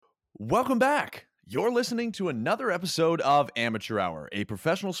Welcome back. You're listening to another episode of Amateur Hour, a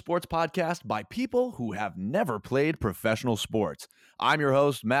professional sports podcast by people who have never played professional sports. I'm your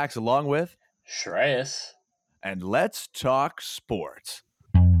host, Max, along with Shreyas. And let's talk sports.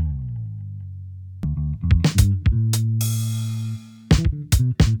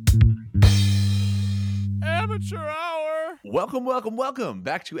 Amateur Hour. Welcome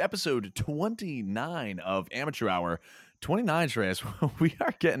back to episode 29 of Amateur Hour. 29, Shreyas. We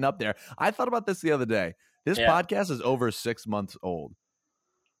are getting up there. I thought about this the other day. This podcast is over 6 months old.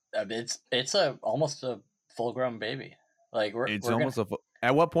 It's almost a full-grown baby. Like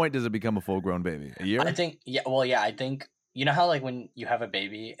At what point does it become a full-grown baby? A year? I think. Yeah. Well, yeah. I think you know how like when you have a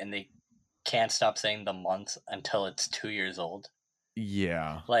baby and they can't stop saying the months until it's 2 years old.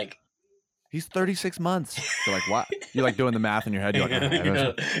 Yeah. Like. He's 36 months. You're like, what? You're like doing the math in your head. You're like,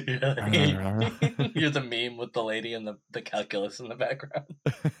 you're the meme with the lady and the calculus in the background.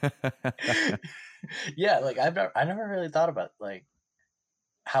 Yeah, like I never really thought about like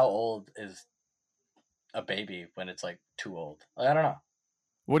how old is a baby when it's like too old. Like, I don't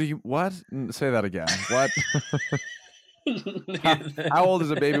know. What? Say that again. What? How old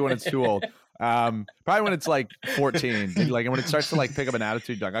is a baby when it's too old? Probably when it's like 14. Like when it starts to like pick up an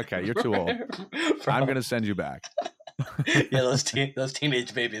attitude, like, okay, you're too old. I'm gonna send you back. Yeah, those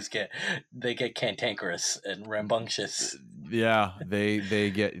teenage babies get cantankerous and rambunctious. Yeah, they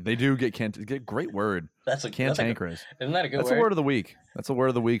do get great word. That's cantankerous. Isn't that a good word? That's a word of the week. That's a word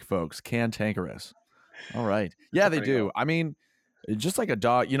of the week, folks. Cantankerous. All right. Yeah, they do. Cool. I mean, just like a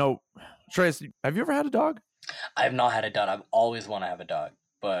dog. You know, Shreyas, have you ever had a dog? I have not had a dog. I've always wanted to have a dog,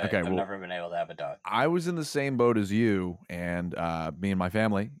 but I've never been able to have a dog. I was in the same boat as you, and me and my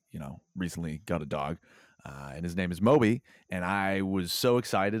family, recently got a dog, and his name is Moby, and I was so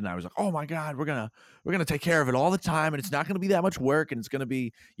excited, and I was like, oh my God, we're gonna take care of it all the time, and it's not gonna be that much work, and it's gonna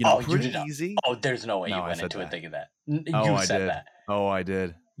be pretty easy. Oh, there's no way you went into it thinking that. You said that. Oh, I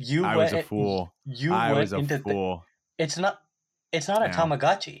did. I was a fool. I was a fool. It's not a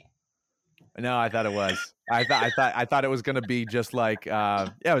Tamagotchi. No, I thought it was. I thought it was gonna be just like I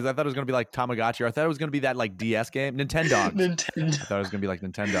thought it was gonna be like Tamagotchi, or I thought it was gonna be that like DS game, Nintendo. I thought it was gonna be like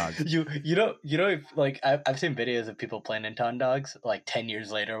Nintendo. You know like I've seen videos of people playing Nintendo like 10 years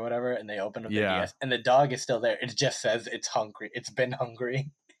later or whatever, and they open up the DS and the dog is still there. It just says it's hungry. It's been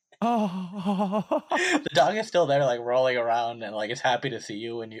hungry. Oh, the dog is still there, like rolling around, and like it's happy to see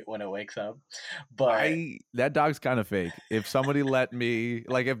you when it wakes up. But that dog's kind of fake. If somebody let me,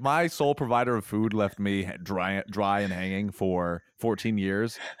 like, if my sole provider of food left me dry and hanging for 14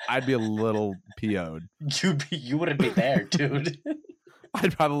 years, I'd be a little PO'd. You wouldn't be there, dude.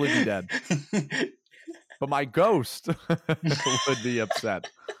 I'd probably be dead. But my ghost would be upset.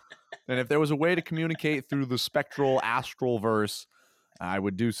 And if there was a way to communicate through the spectral astral verse, I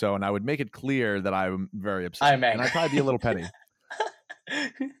would do so, and I would make it clear that I'm very upset. And I'd probably be a little petty.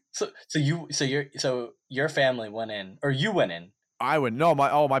 So your family went in, or you went in? I went. No,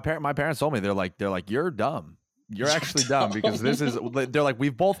 my parents told me they're like you're dumb. You're actually dumb because they're like,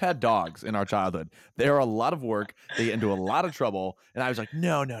 we've both had dogs in our childhood. They are a lot of work. They get into a lot of trouble, and I was like,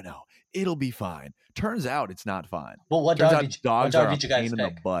 no, it'll be fine. Turns out it's not fine. Well, what dog did you guys pick? In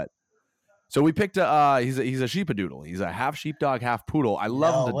the butt. So we picked he's a sheepadoodle. He's a half sheepdog, half poodle. I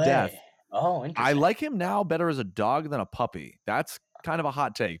love him to death. Oh, interesting. I like him now better as a dog than a puppy. That's kind of a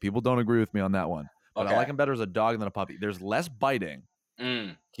hot take. People don't agree with me on that one. But I like him better as a dog than a puppy. There's less biting.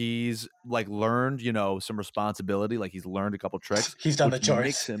 He's like learned, some responsibility. Like he's learned a couple tricks. He's done the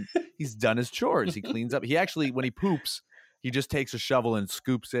chores. He's done his chores. He cleans up. He actually, when he poops, he just takes a shovel and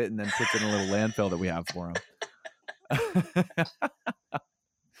scoops it and then puts it in a little landfill that we have for him.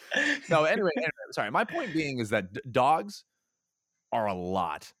 No, anyway, sorry. My point being is that dogs are a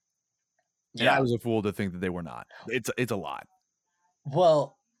lot. And I was a fool to think that they were not. It's a lot.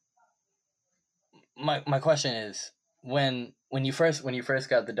 Well, my question is when you first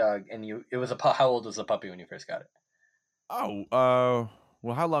got the dog and how old was the puppy when you first got it? Oh,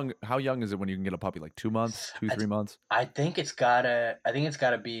 well, how young is it when you can get a puppy? Like 2 months, 3 months? I think it's gotta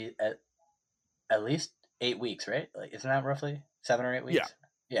be at least 8 weeks, right? Like, isn't that roughly 7 or 8 weeks?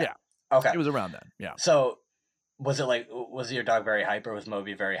 Yeah. Okay. It was around then. Yeah. So, was your dog very hyper? Was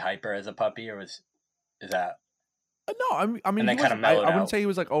Moby very hyper as a puppy, or is that? No, I mean, I wouldn't say he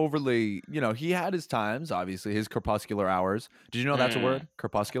was like overly. He had his times. Obviously, his crepuscular hours. Did you know that's a word?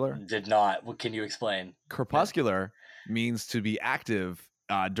 Crepuscular. Did not. What can you explain? Crepuscular means to be active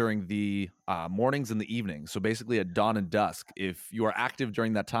during the mornings and the evenings. So basically, at dawn and dusk. If you are active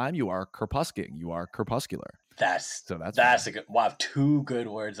during that time, you are crepusking. You are crepuscular. That's a good. Wow, 2 good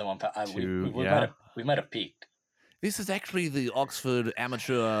words in one. We might have peaked. This is actually the Oxford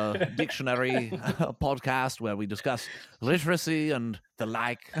Amateur Dictionary podcast where we discuss literacy and the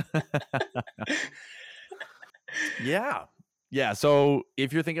like. Yeah. Yeah. So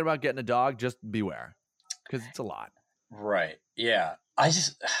if you're thinking about getting a dog, just beware because it's a lot. Right. Yeah.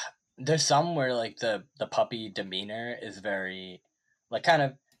 There's some where like the puppy demeanor is very like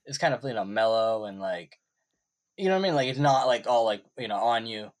it's kind of mellow and like you know what I mean, like it's not like all like on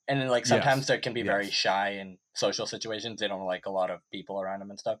you, and then like sometimes there can be very shy in social situations. They don't like a lot of people around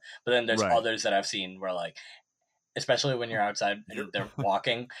them and stuff. But then there's others that I've seen where like, especially when you're outside and they're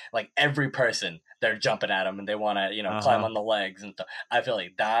walking, like every person they're jumping at them and they want to climb on the legs and stuff. I feel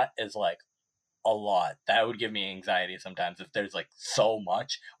like that is like a lot. That would give me anxiety sometimes if there's like so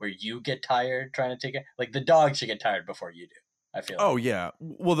much where you get tired trying to take it. Like the dog should get tired before you do. I feel Oh, yeah.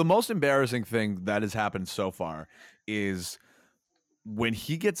 Well, the most embarrassing thing that has happened so far is when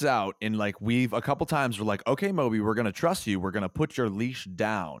he gets out and like a couple times we're like, okay, Moby, we're going to trust you. We're going to put your leash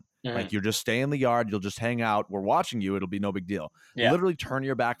down. Mm-hmm. Like you'll just stay in the yard. You'll just hang out. We're watching you. It'll be no big deal. Yeah. Literally turn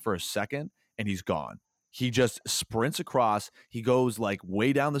your back for a second and he's gone. He just sprints across. He goes like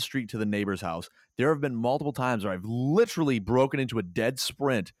way down the street to the neighbor's house. There have been multiple times where I've literally broken into a dead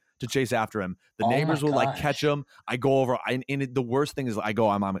sprint to chase after him. The neighbors will like catch him. I go over. And the worst thing is I go,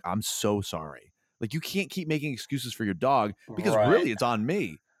 I'm so sorry. Like you can't keep making excuses for your dog because really it's on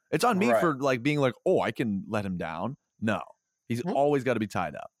me. It's on me for like being like, oh, I can let him down. No, he's always got to be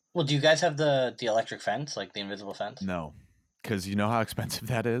tied up. Well, do you guys have the electric fence, like the invisible fence? No, because you know how expensive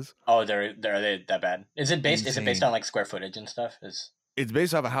that is. Oh, are they that bad? Is it based? Insane. Is it based on like square footage and stuff? It's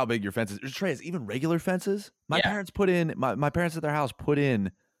based off of how big your fence is. Shreyas, even regular fences. My parents put in my parents at their house put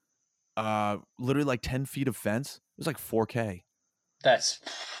in literally like 10 feet of fence. It was like $4,000. That's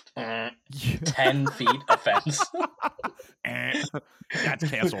 10 feet of fence.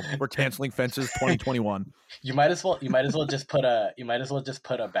 That's canceled. We're canceling fences 2021. You might as well just put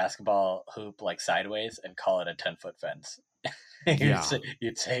a basketball hoop like sideways and call it a 10-foot fence.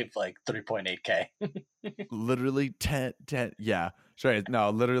 You'd save like $3.8K. Literally 10. Yeah. Sure. No,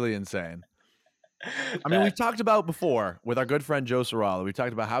 literally insane. I mean, we've talked about before with our good friend Joe Sorala. We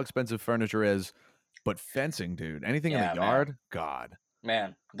talked about how expensive furniture is, but fencing, dude, anything in the yard, man. God.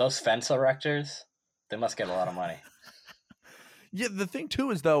 Man, those fence erectors, they must get a lot of money. Yeah, the thing too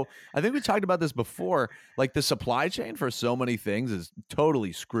is though, I think we talked about this before, like the supply chain for so many things is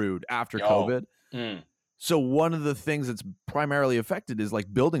totally screwed after COVID. So one of the things that's primarily affected is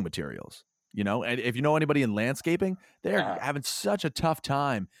like building materials. And if you know anybody in landscaping, they're having such a tough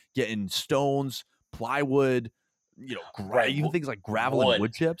time getting stones, plywood, even things like gravel and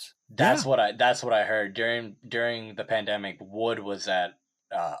wood chips. That's what I heard during the pandemic. Wood was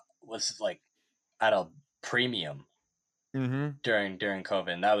like at a premium during COVID,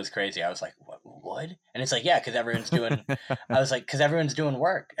 and that was crazy. I was like, what, wood? And it's like, yeah, because everyone's doing. I was like, because everyone's doing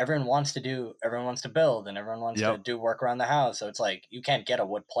work. Everyone wants to build, and everyone wants to do work around the house. So it's like you can't get a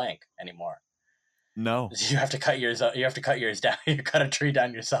wood plank anymore. No, you have to cut yours. You have to cut yours down. You cut a tree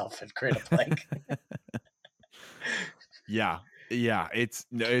down yourself and create a plank. Yeah. It's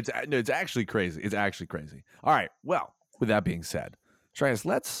actually crazy. It's actually crazy. All right. Well, with that being said, Shreyas,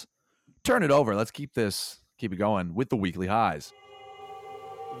 let's turn it over. Let's keep it going with the weekly highs.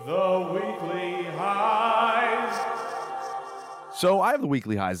 The weekly highs. So I have the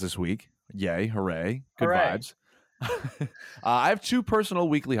weekly highs this week. Yay! Hooray! Good vibes. I have two personal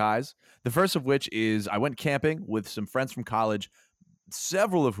weekly highs. The first of which is I went camping with some friends from college,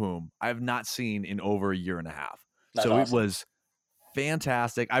 several of whom I have not seen in over a year and a half. That's awesome. It was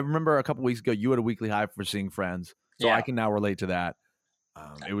fantastic. I remember a couple weeks ago you had a weekly high for seeing friends, so I can now relate to that.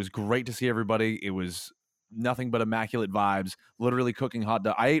 It was great to see everybody. It was nothing but immaculate vibes. Literally cooking hot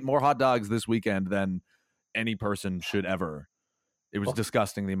dogs. I ate more hot dogs this weekend than any person should ever. It was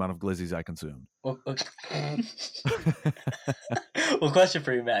disgusting the amount of glizzies I consumed. Well, question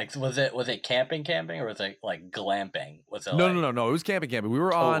for you, Max. Was it camping, or was it like glamping? Was it No. It was camping. We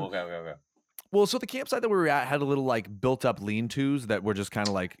were on. Okay. Well, so the campsite that we were at had a little like built up lean-tos that were just kind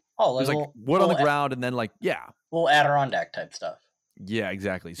of like there's like wood on the ground and then like little Adirondack type stuff. Yeah,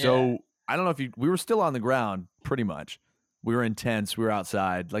 exactly. So I don't know if we were still on the ground pretty much. We were in tents. We were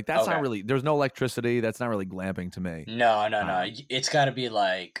outside. Like that's not really. There's no electricity. That's not really glamping to me. No. It's got to be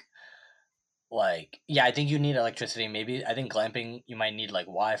like I think you need electricity. Maybe I think glamping you might need like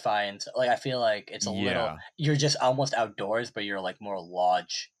Wi-Fi and like I feel like it's a little. You're just almost outdoors, but you're like more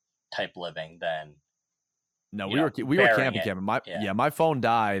lodge type living than. No, we were camping. My phone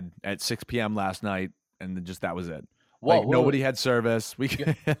died at 6 p.m. last night, and then just that was it. Whoa, nobody had service.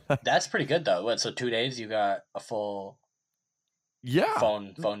 That's pretty good though. So 2 days you got a full. Yeah.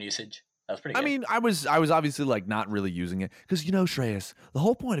 Phone usage. That was pretty I good. mean, I was obviously like not really using it because Shreyas, the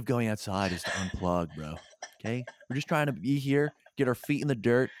whole point of going outside is to unplug, bro. Okay, we're just trying to be here, get our feet in the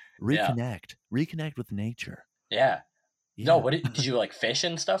dirt, Yeah. reconnect with nature. Yeah. No, Yeah. what did you like fish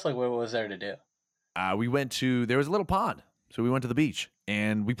and stuff? Like, what was there to do? We went to there was a little pond, so we went to the beach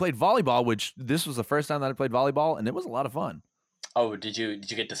and we played volleyball. Which this was the first time that I played volleyball, and it was a lot of fun. Oh, did you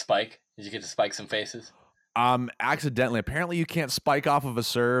get to spike? Did you get to spike some faces? Accidentally. Apparently, you can't spike off of a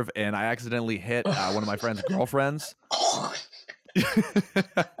serve, and I accidentally hit one of my friend's girlfriends.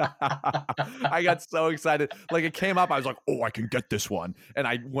 I got so excited. Like it came up, I was like, "Oh, I can get this one!" And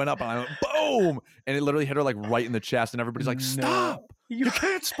I went up and I went boom, and it literally hit her like right in the chest. And everybody's like, "Stop! You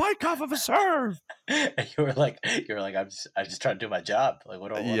can't spike off of a serve." And you were like, I'm just trying to do my job. Like,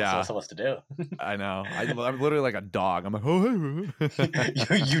 what am I supposed to do? I know. I'm literally like a dog. I'm like, "Oh."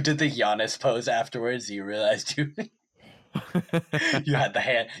 You did the Giannis pose afterwards. You realized you you had the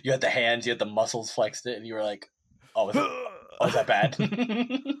hands, you had the muscles flexed it, and you were like, "Oh, is that bad?"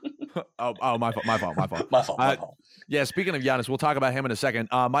 My fault. My fault. Yeah, speaking of Giannis, we'll talk about him in a second.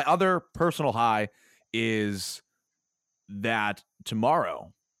 My other personal high is that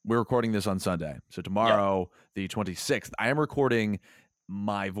tomorrow, we're recording this on Sunday. So tomorrow, the 26th, I am recording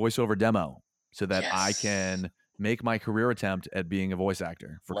my voiceover demo so that I can make my career attempt at being a voice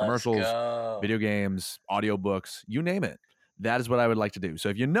actor for commercials, video games, audiobooks, you name it. That is what I would like to do. So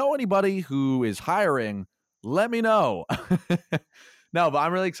if you know anybody who is hiring, let me know. No, but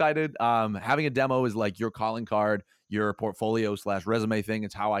I'm really excited. Having a demo is like your calling card, your portfolio / resume thing.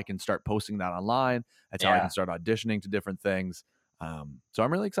 It's how I can start posting that online. That's how I can start auditioning to different things. So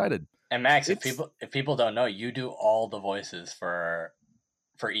I'm really excited. And Max, if people don't know, you do all the voices for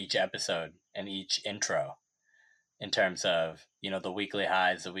each episode and each intro in terms of, the weekly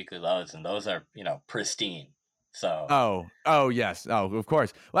highs, the weekly lows, and those are, pristine. So oh yes, of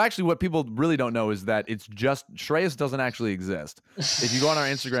course. Well, actually, what people really don't know is that it's just Shreyas doesn't actually exist. If you go on our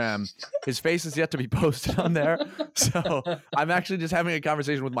Instagram, his face is yet to be posted on there. So I'm actually just having a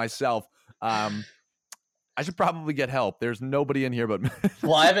conversation with myself. I should probably get help. There's nobody in here but me.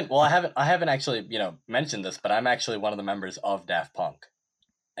 I haven't actually mentioned this, but I'm actually one of the members of Daft Punk,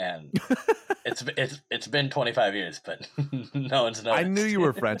 and it's been 25 years, but no one's noticed. I knew you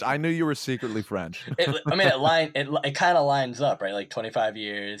were French. I knew you were secretly French. It kind of lines up, right? Like 25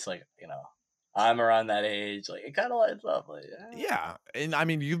 years, like I'm around that age. Like it kind of lines up. Like yeah, and I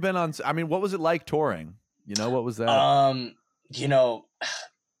mean you've been on. I mean, what was it like touring? What was that?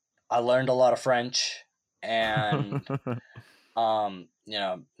 I learned a lot of French, and the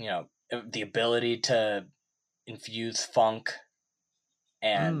ability to infuse funk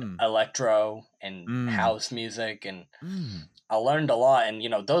and electro and house music, and I learned a lot. And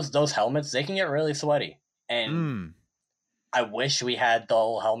those helmets, they can get really sweaty, and I wish we had the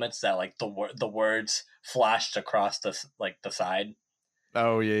whole helmets that like the words flashed across the side.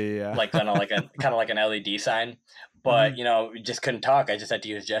 Oh yeah. Like kind of like an LED sign, but we just couldn't talk. I just had to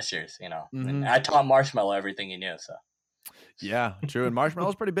use gestures, And I taught Marshmallow everything he knew. So yeah, true. And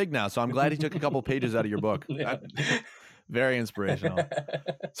Marshmallow's pretty big now, so I'm glad he took a couple pages out of your book. Very inspirational.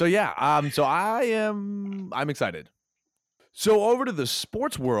 So yeah, I'm excited. So over to the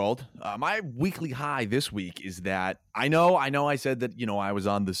sports world, my weekly high this week is that I know I said that I was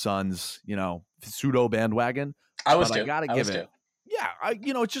on the Suns pseudo bandwagon. I was too. I gotta give it. Yeah,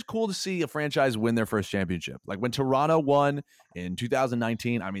 it's just cool to see a franchise win their first championship. Like when Toronto won in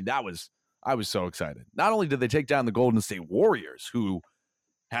 2019, I mean I was so excited. Not only did they take down the Golden State Warriors, who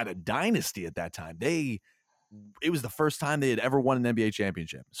had a dynasty at that time, it was the first time they had ever won an NBA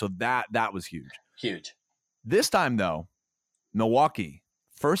championship. So that was huge. Huge. This time though, Milwaukee,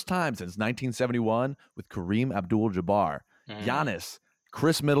 first time since 1971 with Kareem Abdul-Jabbar, Giannis,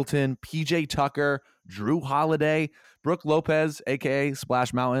 Chris Middleton, PJ Tucker, Drew Holiday, Brooke Lopez, aka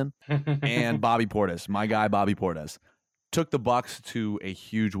Splash Mountain, and Bobby Portis, my guy Bobby Portis, took the Bucks to a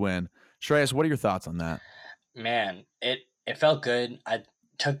huge win. Shreyas, what are your thoughts on that? Man, it felt good. I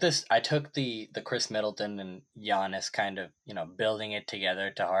took the Chris Middleton and Giannis kind of building it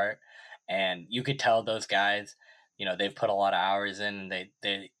together to heart, and you could tell those guys they've put a lot of hours in,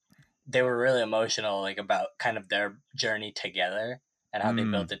 and they were really emotional, like about kind of their journey together and how they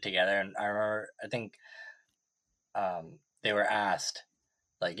built it together. And I remember, I think they were asked,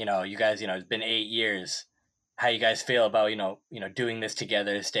 like, you guys, it's been 8 years. How you guys feel about, doing this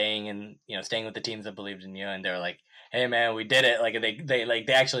together, staying with the teams that believed in you. And they were like, hey man, we did it. Like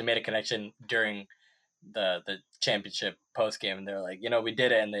they actually made a connection during the championship post game, and they're like, we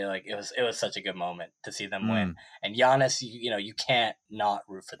did it. And they like, it was such a good moment to see them win. And Giannis, you can't not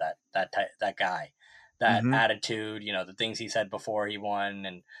root for that guy, that attitude, the things he said before he won,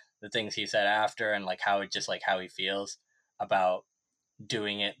 and the things he said after, and like how it just like how he feels about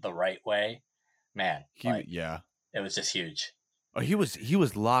doing it the right way, man, like Yeah. it was just huge. Oh, he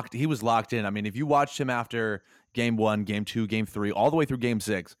was locked in. I mean, if you watched him after game 1, game 2, game 3, all the way through game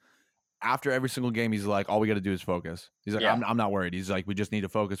 6, after every single game, he's like, all we got to do is focus. He's like, Yeah. I'm not worried. He's like, we just need to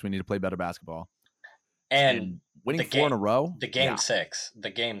focus. We need to play better basketball. And winning 4 in a row. The game 6,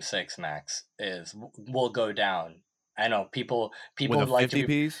 Max, will go down. I know people would like to be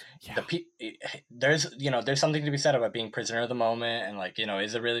piece? there's something to be said about being prisoner of the moment, and like,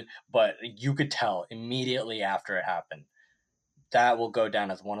 is it really, but you could tell immediately after it happened that will go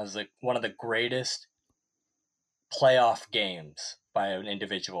down as one of the greatest playoff games by an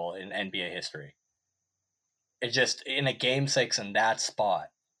individual in NBA history. It just, in a game 6 in that spot,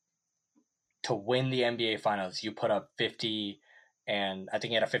 to win the NBA Finals, you put up 50, and I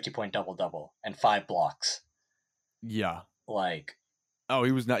think he had a 50-point double-double and 5 blocks. Yeah. Like,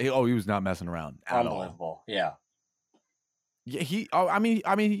 he was not messing around at unbelievable. All. Yeah. Yeah,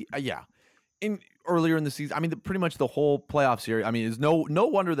 yeah. Earlier in the season, I mean, pretty much the whole playoff series. I mean, it's no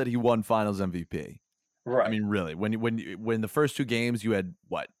wonder that he won Finals MVP. Right. I mean, really, when the first 2 games you had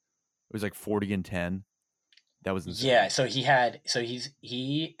what? It was like 40 and 10. That was insane. Yeah,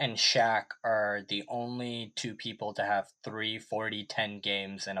 he and Shaq are the only 2 people to have 3 40-10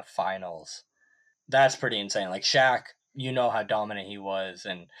 games in a finals. That's pretty insane. Like Shaq, how dominant he was,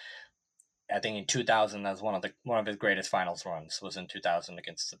 and I think in 2000 that's one of his greatest finals runs was in 2000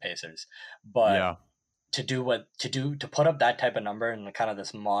 against the Pacers. But yeah. to put up that type of number in kind of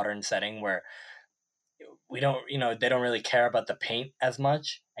this modern setting where we don't, they don't really care about the paint as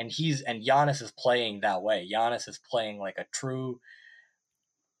much, and Giannis is playing that way. Giannis is playing like a true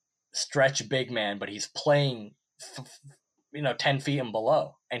stretch big man, but he's playing 10 feet and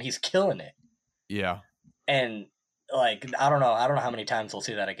below, and he's killing it. Yeah. And like, I don't know how many times we'll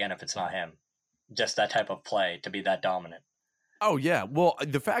see that again if it's not him. Just that type of play to be that dominant. Oh yeah. Well,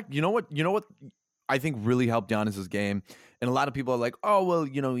 the fact, you know what I think really helped Giannis's game, and a lot of people are like, oh well,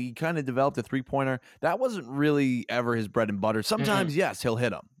 he kind of developed a 3-pointer. That wasn't really ever his bread and butter. Sometimes, yes, he'll hit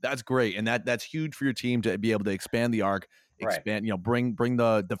them. That's great, and that's huge for your team to be able to expand the arc, expand, bring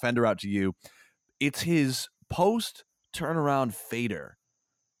the defender out to you. It's his post turnaround fader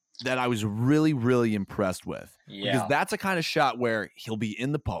that I was really, really impressed with. Yeah. Because that's a kind of shot where he'll be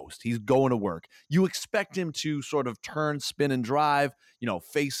in the post. He's going to work. You expect him to sort of turn, spin, and drive,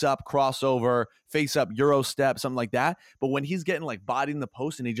 face up, crossover, face up, Euro step, something like that. But when he's getting like bodied in the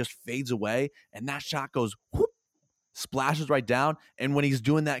post and he just fades away and that shot goes whoop, splashes right down. And when he's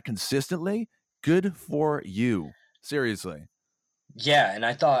doing that consistently, good for you. Seriously. Yeah, and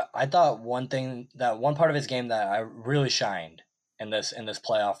I thought one part of his game that I really shined in this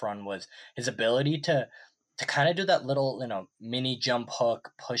playoff run was his ability to kind of do that little, mini jump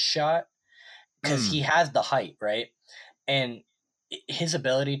hook push shot, because he has the height, right? And his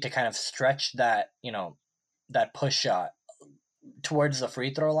ability to kind of stretch that, that push shot towards the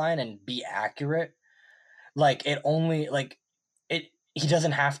free throw line and be accurate. Like, he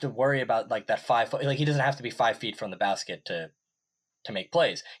doesn't have to worry about like that 5 foot, like he doesn't have to be 5 feet from the basket to make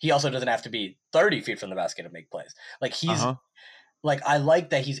plays. He also doesn't have to be 30 feet from the basket to make plays. Like he's like, I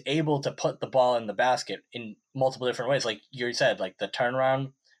like that he's able to put the ball in the basket in multiple different ways. Like you said, like the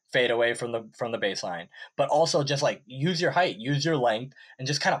turnaround, fade away from the baseline, but also just like use your height, use your length, and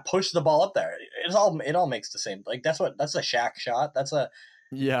just kind of push the ball up there. It all makes the same. Like that's a Shaq shot. And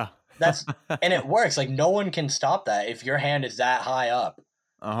it works. Like no one can stop that if your hand is that high up.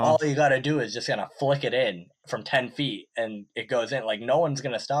 All you got to do is just kind of flick it in from 10 feet and it goes in. Like no one's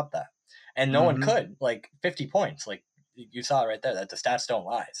going to stop that. And no one could. Like 50 points. Like you saw it right there, that the stats don't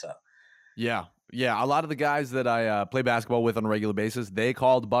lie. So yeah. A lot of the guys that I play basketball with on a regular basis, they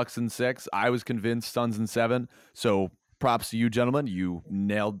called Bucks in 6. I was convinced Suns in 7. So props to you, gentlemen. You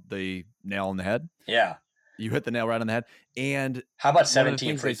nailed the nail on the head. Yeah. You hit the nail right on the head. And how about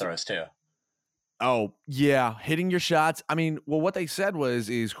 17 free throws too? Oh, yeah. Hitting your shots. I mean, well, what they said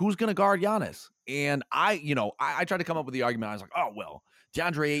is who's going to guard Giannis? And I tried to come up with the argument. I was like, oh, well,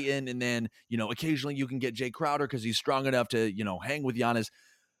 DeAndre Ayton. And then, occasionally you can get Jay Crowder because he's strong enough to, hang with Giannis.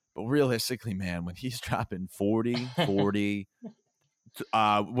 But realistically, man, when he's dropping 40, it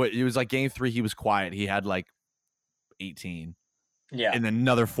was like game 3, he was quiet. He had like 18. Yeah. And then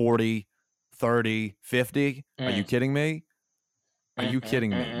another 40, 30, 50. Are you kidding me? Are you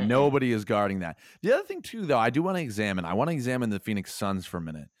kidding me? Nobody is guarding that. The other thing, too, though, I want to examine the Phoenix Suns for a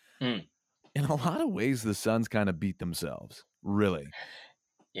minute. In a lot of ways, the Suns kind of beat themselves, really.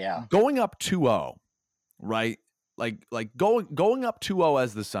 Yeah. Going up 2-0, right? Like going up 2-0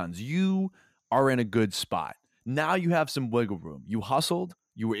 as the Suns, you are in a good spot. Now you have some wiggle room. You hustled,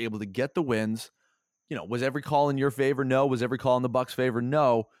 You were able to get the wins. Was every call in your favor? No. Was every call in the Bucks' favor?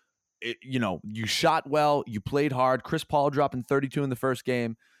 No. You shot well. You played hard. Chris Paul dropping 32 in the first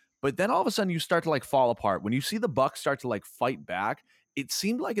game. But then all of a sudden you start to fall apart. When you see the Bucks start to fight back, it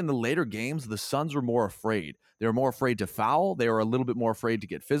seemed like in the later games, the Suns were more afraid. They were more afraid to foul. They were a little bit more afraid to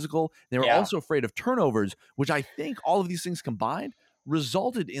get physical. They were also afraid of turnovers, which I think all of these things combined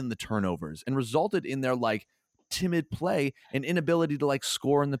resulted in the turnovers and resulted in their timid play and inability to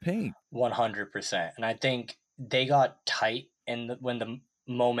score in the paint. 100%. And I think they got tight when the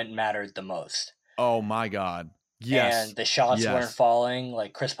moment mattered the most. Oh my God. Yes. And the shots weren't falling.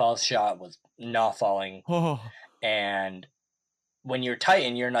 Chris Paul's shot was not falling. And when you're tight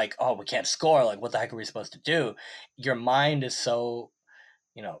and you're oh, we can't score, what the heck are we supposed to do? Your mind is so,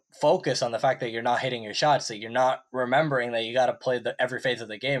 focused on the fact that you're not hitting your shots, that you're not remembering that you got to play every phase of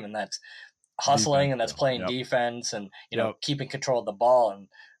the game, and that's hustling defense, and that's playing defense, and keeping control of the ball, and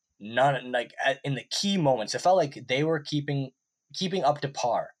none in the key moments, it felt like they were keeping up to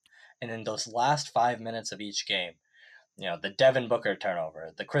par. And in those last 5 minutes of each game, the Devin Booker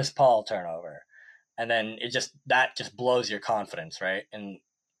turnover, the Chris Paul turnover, and then that just blows your confidence, right? And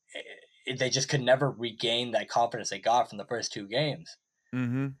they just could never regain that confidence they got from the first 2 games.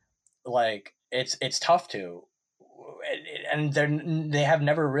 Mm-hmm. It's tough to, and they have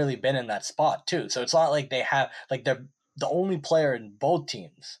never really been in that spot too. So it's not like they have they're the only player in both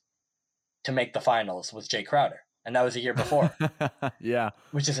teams to make the finals was Jay Crowder. And that was a year before. Yeah.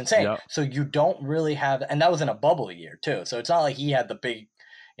 Which is insane. Yep. So you don't really have, and that was in a bubble year too. So it's not like he had the big,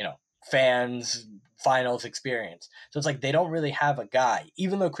 fans finals experience. So it's they don't really have a guy,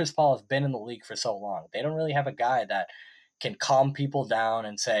 even though Chris Paul has been in the league for so long, they don't really have a guy that can calm people down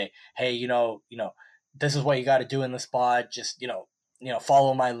and say, hey, this is what you got to do in the spot. Just,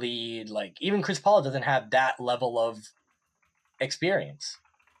 follow my lead. Even Chris Paul doesn't have that level of experience.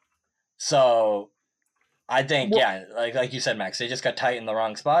 So I think, like you said, Max, they just got tight in the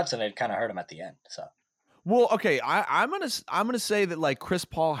wrong spots, and it kind of hurt them at the end. So, well, okay, I'm gonna say that Chris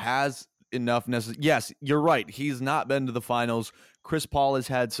Paul has enough. Yes, you're right. He's not been to the finals. Chris Paul has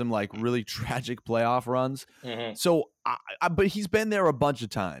had some really tragic playoff runs. Mm-hmm. So, but he's been there a bunch of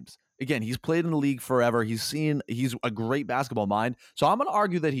times. Again, he's played in the league forever. He's a great basketball mind. So I'm gonna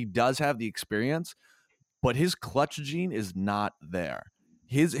argue that he does have the experience, but his clutch gene is not there.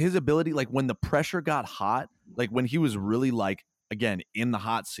 His ability, when the pressure got hot, when he was really again in the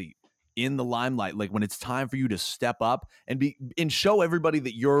hot seat, in the limelight, when it's time for you to step up and show everybody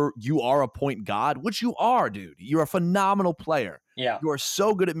that you are a point god, which you are, dude. You're a phenomenal player. Yeah. You are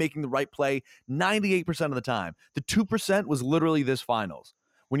so good at making the right play 98% of the time. The 2% was literally this finals.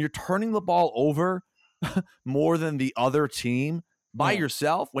 When you're turning the ball over more than the other team by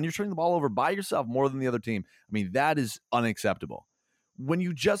yourself, when you're turning the ball over by yourself more than the other team, I mean, that is unacceptable. When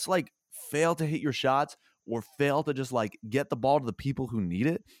you just fail to hit your shots or fail to just get the ball to the people who need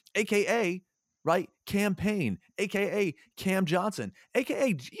it, aka right, Cam Payne, aka Cam Johnson,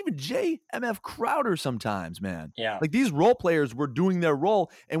 aka even JMF Crowder sometimes, man. Yeah. These role players were doing their role,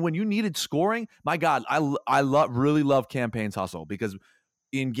 and when you needed scoring, my God, I really love Cam Payne's hustle, because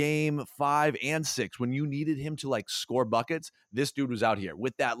in game 5 and 6, when you needed him to score buckets, this dude was out here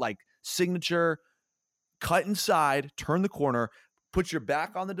with that signature cut inside, turn the corner, put your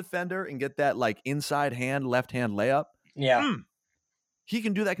back on the defender and get that inside hand, left hand layup. Yeah. He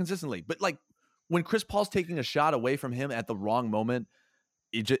can do that consistently. But when Chris Paul's taking a shot away from him at the wrong moment,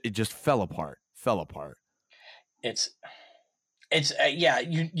 it just fell apart. It's yeah,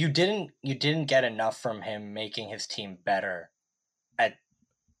 you didn't get enough from him making his team better at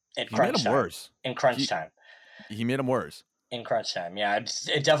crunch time. Worse. In crunch time. He made him worse. In crunch time. Yeah, it's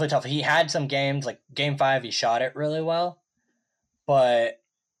definitely tough. He had some games game 5 he shot it really well, but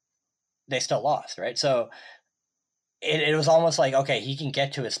they still lost, right? So it was almost okay, he can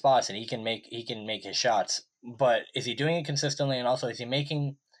get to his spots and he can make his shots, but is he doing it consistently, and also is he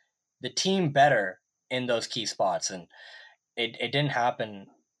making the team better in those key spots? And it didn't happen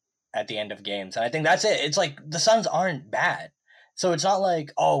at the end of games. And I think that's it. It's the Suns aren't bad. So it's not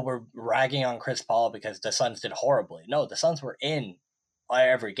oh, we're ragging on Chris Paul because the Suns did horribly. No, the Suns were in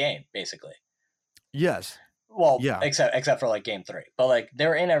every game, basically. Yes. Well, yeah. Except for game 3. But they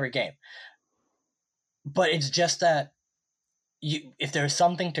were in every game. But it's just that if there's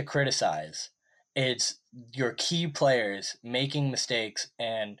something to criticize, it's your key players making mistakes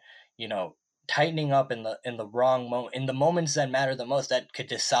and, tightening up in the wrong moment, in the moments that matter the most, that could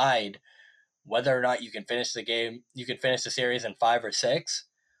decide whether or not you can finish the game, you can finish the series in 5 or 6,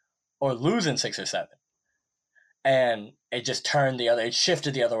 or lose in 6 or 7. And it just it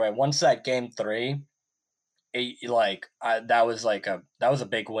shifted the other way. Once that game 3, that was a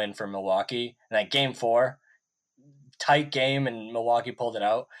big win for Milwaukee. And that game 4, tight game, and Milwaukee pulled it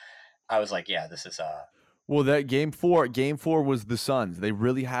out. I was like, yeah, this is Well, that game four was the Suns. They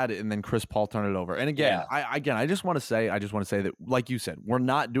really had it, and then Chris Paul turned it over. And again, yeah, I just want to say that, like you said, we're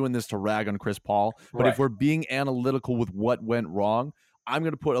not doing this to rag on Chris Paul, but right. if we're being analytical with what went wrong, I'm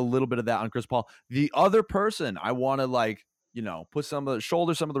going to put a little bit of that on Chris Paul. The other person I want to put some of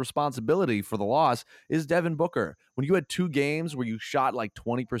the responsibility for the loss is Devin Booker. When you had 2 games where you shot like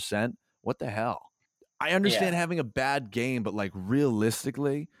 20%, what the hell? I understand Yeah, having a bad game, but like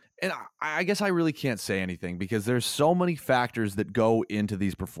realistically, and I guess I really can't say anything because there's so many factors that go into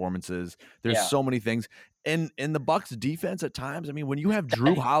these performances. There's yeah, so many things. And in the Bucks defense at times, I mean, when you have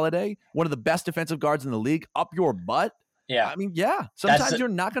Drew Holiday, one of the best defensive guards in the league, up your butt, yeah. I mean, yeah, That's sometimes you're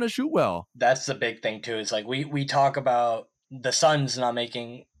not going to shoot well. that's the big thing too. Is like we talk about the Suns not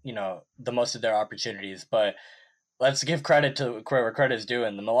making the most of their opportunities, but let's give credit to where credit is due.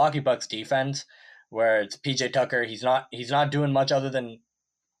 In the Milwaukee Bucks defense, where it's PJ Tucker, he's not doing much other than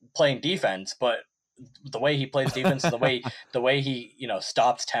playing defense, but the way he plays defense, the way he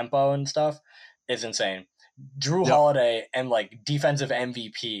stops tempo and stuff is insane. Drew Yep. Holiday and like defensive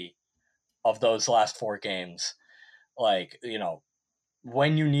MVP of those last 4 games, like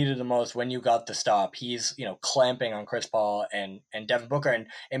when you needed the most, when you got the stop, he's clamping on Chris Paul and Devin Booker, and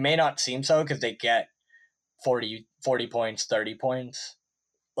it may not seem so because they get 40 points, 30 points.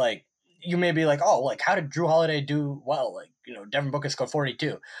 Like you may be like, oh, like how did Drew Holiday do well? Like Devin Booker scored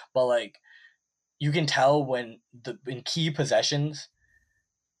 42, but like you can tell when in key possessions,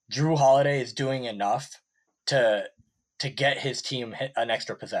 Drew Holiday is doing enough to get his team hit an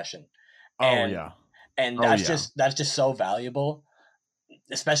extra possession, Oh and yeah. and Oh that's yeah. just so valuable,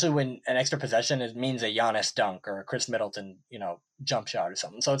 especially when an extra possession means a Giannis dunk or a Chris Middleton jump shot or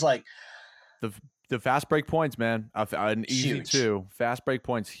something. So it's like The fast break points, man, an easy huge. 2 fast break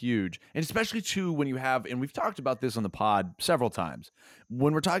points, huge, and especially too when you have, and we've talked about this on the pod several times,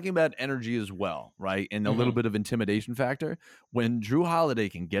 when we're talking about energy as well, right, and a little Mm-hmm. bit of intimidation factor. When Drew Holiday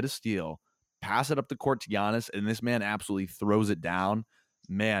can get a steal, pass it up the court to Giannis, and this man absolutely throws it down,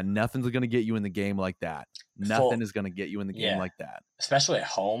 man, nothing's going to get you in the game like that. Nothing Full, is going to get you in the game yeah, like that. especially at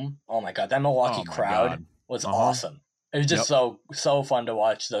home. Oh my god, that Milwaukee Oh my crowd god. was Uh-huh. awesome. It was just Yep. so fun to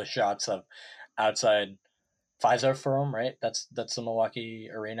watch those shots of outside Pfizer Forum, right? That's the Milwaukee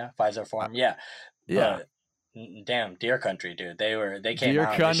Arena, Pfizer Uh, Forum. Yeah, yeah. but damn, Deer Country, dude. They came Dear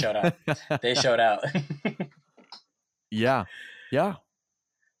out. They Kun. showed out. They showed out. Yeah. Yeah.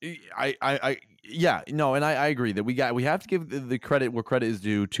 Yeah, no, and I agree that we have to give the credit where credit is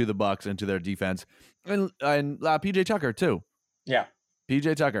due to the Bucks and to their defense, and PJ Tucker too. Yeah,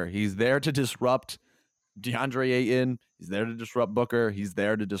 PJ Tucker, he's there to disrupt DeAndre Ayton. He's there to disrupt Booker. He's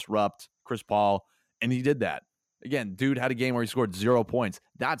there to disrupt Chris Paul, and he did that. Again, dude had a game where he scored 0 points.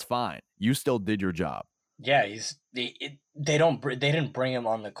 That's fine. You still did your job. yeah. They didn't bring him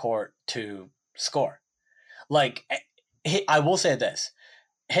on the court to score. Like I will say this: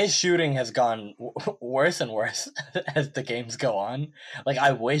 his shooting has gone worse and worse as the games go on. Like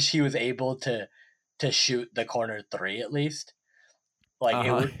I wish he was able to shoot the corner 3 at least. Like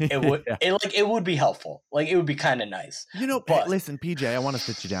Yeah. it would be helpful. Like it would be kind of nice. Hey, But listen, PJ, I want to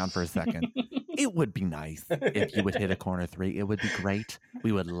sit you down for a second. It would be nice if you would hit a corner 3. It would be great.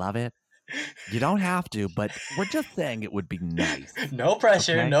 We would love it. You don't have to, but we're just saying it would be nice. no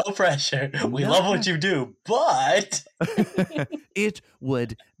pressure, Okay? no pressure. We No love what you do, but It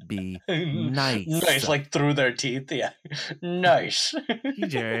would be nice. nice, like through their teeth. Yeah, nice.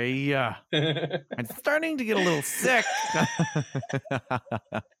 PJ, I'm starting to get a little sick.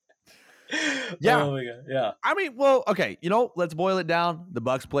 Yeah. Oh my god. Yeah. I mean, well, okay, let's boil it down. The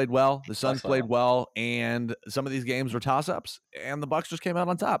Bucks played well, the Suns played well, and some of these games were toss-ups, and the Bucks just came out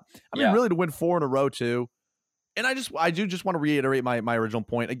on top. I mean, Yeah. really to win 4 in a row too. And I do just want to reiterate my original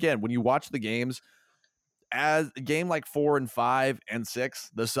point. Again, when you watch the games, as a game like 4 and 5 and 6,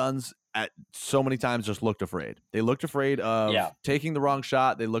 the Suns at so many times just looked afraid. They looked afraid of taking the wrong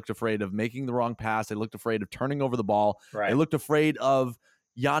shot. They looked afraid of making the wrong pass. They looked afraid of turning over the ball. Right. They looked afraid of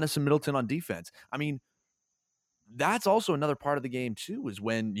Giannis and Middleton on defense. I mean, that's also another part of the game too, is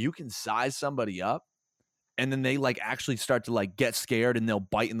when you can size somebody up and then they actually start to get scared and they'll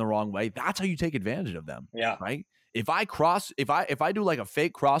bite in the wrong way. That's how you take advantage of them. Yeah. Right. If I do a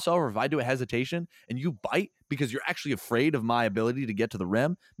fake crossover, if I do a hesitation and you bite because you're actually afraid of my ability to get to the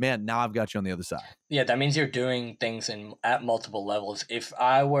rim, man, now I've got you on the other side. Yeah, that means you're doing things at multiple levels. If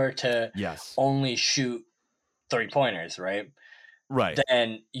I were to only shoot 3-pointers, right? Right.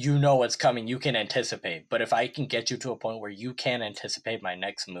 then you know what's coming. You can anticipate. But if I can get you to a point where you can anticipate my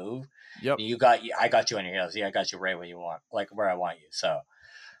next move, Yep. I got you on your heels. Yeah, I got you right where you want, like where I want you. So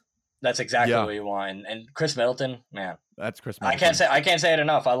that's exactly Yeah. what you want. And Chris Middleton, man, That's Chris Middleton. I can't say it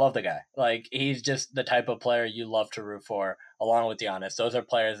enough. I love the guy. Like he's just the type of player you love to root for, along with Giannis. Those are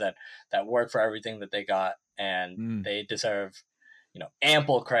players that work for everything that they got, and Mm. they deserve,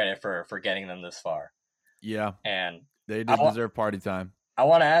 ample credit for getting them this far. Yeah. And They did deserve party time. I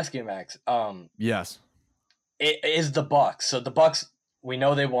want to ask you, Max. Yes. It is the Bucks. So the Bucks, we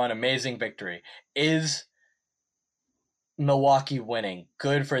know they won, amazing victory. Is Milwaukee winning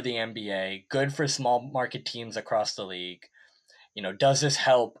good for the NBA? Good for small market teams across the league? Does this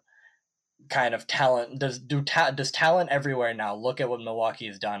help kind of talent? Does talent everywhere now look at what Milwaukee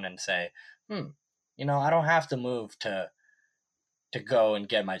has done and say, I don't have to move to go and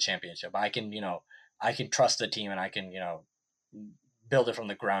get my championship. I can, I can trust the team and I can, build it from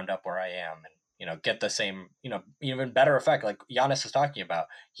the ground up where I am and, get the same, even better effect like Giannis was talking about.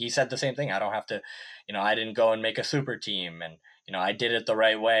 He said the same thing. I don't have to, I didn't go and make a super team and, I did it the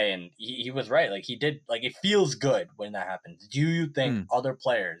right way. And he was right. Like he did, like it feels good when that happens. Do you think other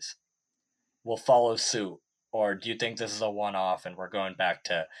players will follow suit, or do you think this is a one-off and we're going back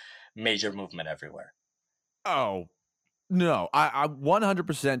to major movement everywhere? Oh, no. I 100%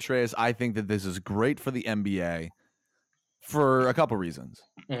 Shreyas, I think that this is great for the NBA for a couple reasons.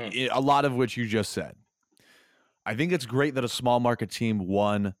 Mm-hmm. A lot of which you just said. I think it's great that a small market team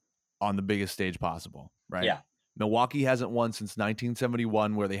won on the biggest stage possible, right? Yeah. Milwaukee hasn't won since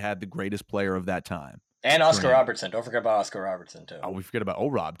 1971, where they had the greatest player of that time. And Oscar Robertson. Don't forget about Oscar Robertson, too. Oh, we forget about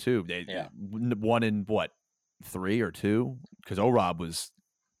O-Rob, too. They won in, what, 3 or 2? Because O-Rob was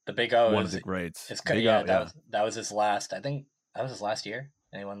the Big O. One of the greats. That was his last, I think, that was his last year.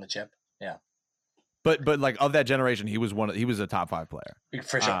 And he won the chip. Yeah. But like, of that generation, he was a top 5 player.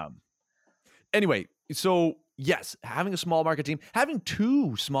 For sure. Anyway, so yes, having a small market team, having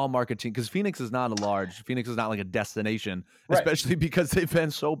 2 small market teams, because Phoenix is not like a destination, right, especially because they've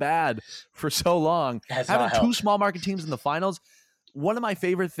been so bad for so long. Having 2 small market teams in the finals, one of my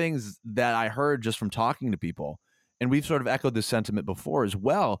favorite things that I heard just from talking to people, and we've sort of echoed this sentiment before as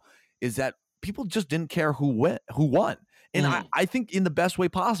well, is that people just didn't care who won. And I think in the best way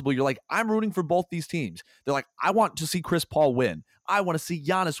possible, you're like, I'm rooting for both these teams. They're like, I want to see Chris Paul win. I want to see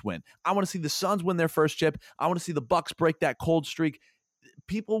Giannis win. I want to see the Suns win their first chip. I want to see the Bucks break that cold streak.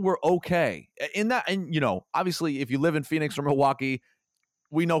 People were okay in that. And, obviously, if you live in Phoenix or Milwaukee,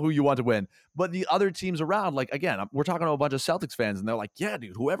 we know who you want to win. But the other teams around, like, again, we're talking to a bunch of Celtics fans, and they're like, yeah,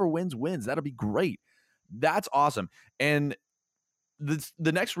 dude, whoever wins. That'll be great. That's awesome. And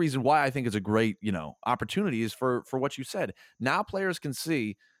the next reason why I think it's a great, opportunity is for what you said. Now players can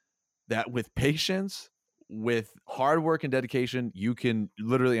see that with patience, with hard work and dedication, you can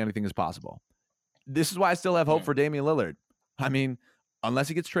literally anything is possible. This is why I still have hope for Damian Lillard. I mean, unless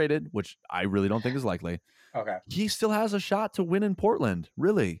he gets traded, which I really don't think is likely. Okay. He still has a shot to win in Portland.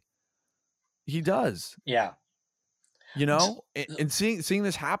 Really. He does. Yeah. And seeing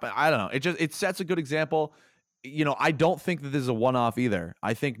this happen, I don't know. It sets a good example. I don't think that this is a one-off either.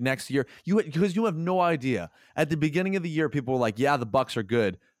 I think next year, because you have no idea. At the beginning of the year, people were like, yeah, the Bucks are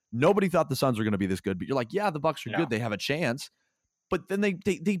good. Nobody thought the Suns were going to be this good, but you're like, yeah, the Bucks are good. They have a chance. But then they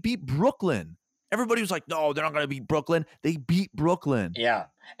beat Brooklyn. Everybody was like, no, they're not going to beat Brooklyn. They beat Brooklyn. Yeah.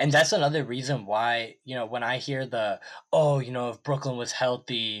 And that's another reason why, when I hear if Brooklyn was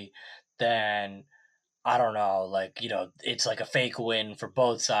healthy, then I don't know, like, it's like a fake win for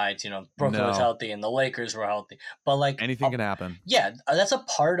both sides. Brooklyn was healthy and the Lakers were healthy. But like anything can happen. Yeah, that's a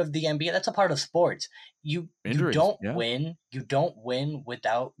part of the NBA. That's a part of sports. You don't win. You don't win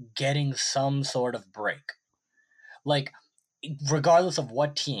without getting some sort of break. Like, regardless of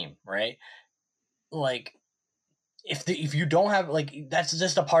what team, right? Like, if you don't have, like, that's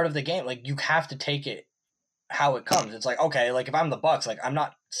just a part of the game. Like, you have to take it how it comes. It's like, okay, like if I'm the Bucks, like I'm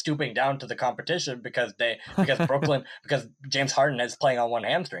not stooping down to the competition because Brooklyn, because James Harden is playing on one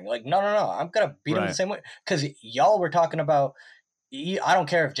hamstring. Like, no, I'm gonna beat him the same way. Because y'all were talking about, I don't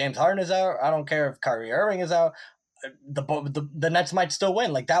care if James Harden is out. I don't care if Kyrie Irving is out. The Nets might still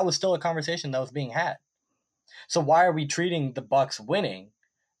win. Like, that was still a conversation that was being had. So why are we treating the Bucks winning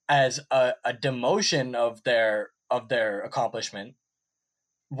as a demotion of their accomplishment?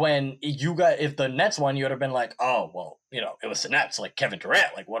 When if the Nets won, you would have been like, oh, well, it was the Nets, like Kevin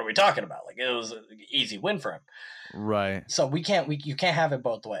Durant. Like, what are we talking about? Like, it was an easy win for him. Right. So you can't have it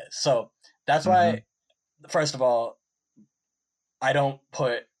both ways. So that's why, first of all, I don't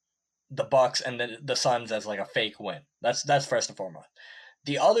put the Bucks and the Suns as like a fake win. That's first and foremost.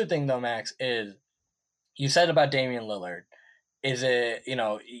 The other thing though, Max, is you said about Damian Lillard, Is it,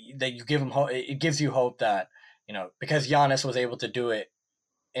 that you give him hope? It gives you hope that, because Giannis was able to do it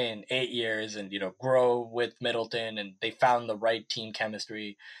in 8 years and, grow with Middleton, and they found the right team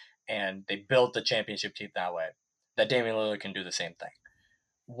chemistry and they built the championship team that way, that Damian Lillard can do the same thing.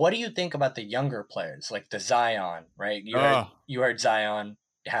 What do you think about the younger players, like the Zion, right? You heard Zion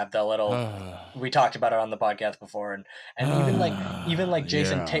have the little. We talked about it on the podcast before, and even like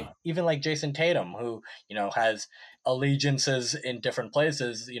Jason Tatum, who has allegiances in different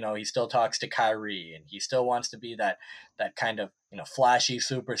places. He still talks to Kyrie, and he still wants to be that kind of flashy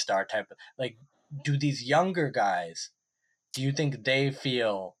superstar type of, like. Do these younger guys? Do you think they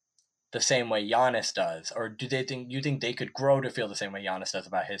feel the same way Giannis does, or do they think you think they could grow to feel the same way Giannis does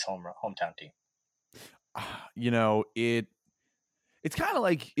about his hometown team? It's kind of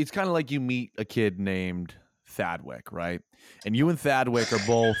like you meet a kid named Thadwick, right? And you and Thadwick are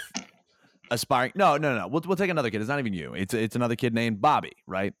both aspiring. No. We'll take another kid. It's not even you. It's another kid named Bobby,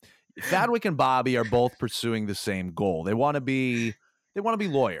 right? Thadwick and Bobby are both pursuing the same goal. They want to be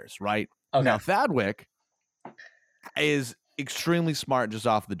lawyers, right? Okay. Now Thadwick is extremely smart just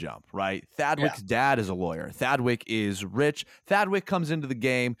off the jump, right? Thadwick's dad is a lawyer. Thadwick is rich. Thadwick comes into the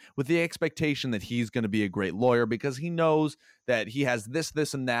game with the expectation that he's going to be a great lawyer because he knows that he has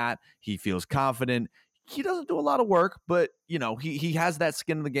this, and that. He feels confident. He doesn't do a lot of work, but, he has that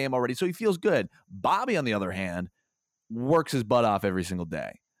skin in the game already, so he feels good. Bobby, on the other hand, works his butt off every single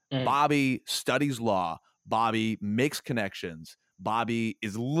day. Bobby studies law. Bobby makes connections. Bobby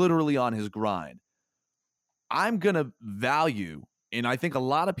is literally on his grind. I'm going to value, and I think a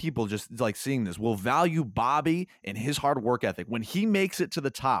lot of people just like seeing this will value Bobby and his hard work ethic. When he makes it to the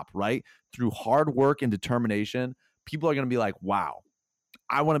top, right, through hard work and determination, people are going to be like, wow,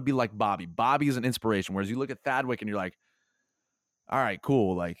 I want to be like Bobby. Bobby is an inspiration. Whereas you look at Thadwick and you're like, all right,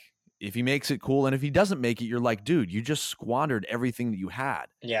 cool. Like, if he makes it, cool. And if he doesn't make it, you're like, dude, you just squandered everything that you had.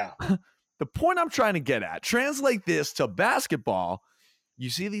 Yeah. The point I'm trying to get at, translate this to basketball. You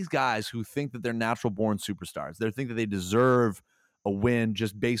see these guys who think that they're natural born superstars. They think that they deserve a win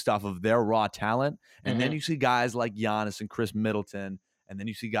just based off of their raw talent. And then you see guys like Giannis and Chris Middleton. And then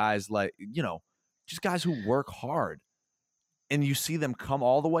you see guys like, just guys who work hard. And you see them come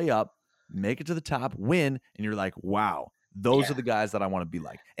all the way up, make it to the top, win. And you're like, wow, those are the guys that I want to be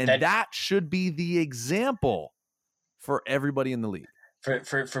like. And that should be the example for everybody in the league.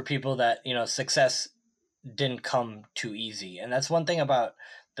 For people that, success didn't come too easy. And that's one thing about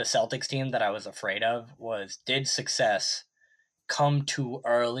the Celtics team that I was afraid of was, did success come too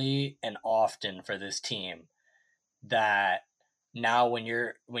early and often for this team, that now when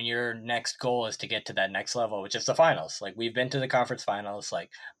your next goal is to get to that next level, which is the finals, like we've been to the conference finals, like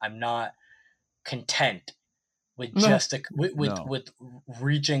I'm not content with just with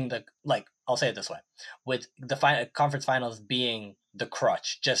reaching the, like, I'll say it this way, with the conference finals being the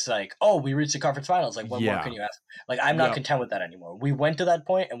crutch, just like, oh, we reached the conference finals, like what more can you ask? Like, I'm not content with that anymore. We went to that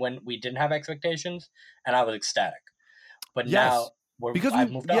point, and when we didn't have expectations, and I was ecstatic, but now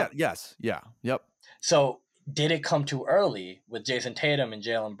I've moved on. Yep. So did it come too early with Jason Tatum and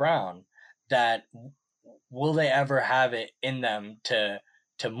Jaylen Brown? That will they ever have it in them to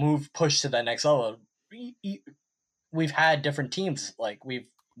push to that next level? We've had different teams, like we've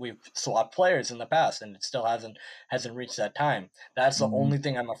swapped players in the past, and it still hasn't reached that time. That's the only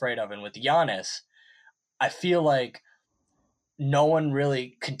thing I'm afraid of. And with Giannis, I feel like no one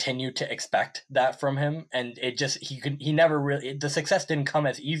really continued to expect that from him, and it just he never really, the success didn't come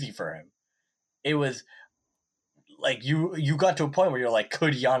as easy for him. It was like you got to a point where you're like,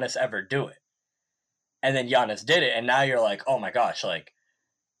 could Giannis ever do it? And then Giannis did it, and now you're like, oh my gosh, like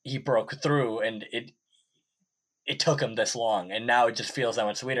he broke through, and it took him this long, and now it just feels that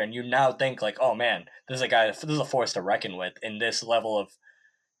much sweeter. And you now think like, oh man, this is a force to reckon with in this level of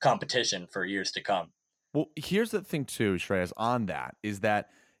competition for years to come. Well, here's the thing too, Shreyas, on that, is that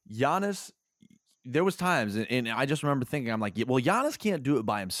Giannis, there was times, and I just remember thinking, I'm like, well, Giannis can't do it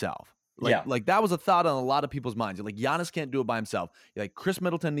by himself. Like that was a thought on a lot of people's minds. You're like, Giannis can't do it by himself. You're like, Chris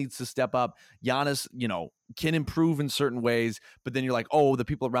Middleton needs to step up. Giannis, can improve in certain ways, but then you're like, oh, the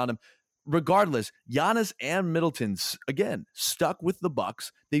people around him. Regardless, Giannis and Middleton, again, stuck with the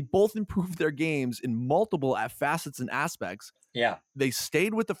Bucks. They both improved their games in multiple facets and aspects. Yeah. They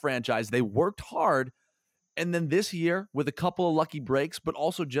stayed with the franchise. They worked hard. And then this year, with a couple of lucky breaks, but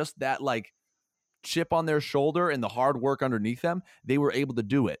also just that like chip on their shoulder and the hard work underneath them, they were able to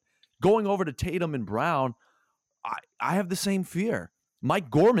do it. Going over to Tatum and Brown, I have the same fear. Mike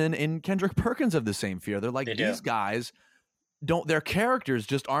Gorman and Kendrick Perkins have the same fear. They're like, these guys their characters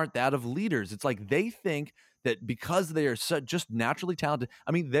just aren't that of leaders. It's like they think that because they are just naturally talented.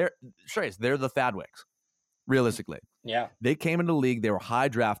 I mean, they're the Thadwicks. realistically. Yeah. They came into the league. They were high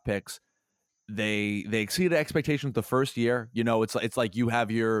draft picks. They exceeded expectations the first year. You know, it's like you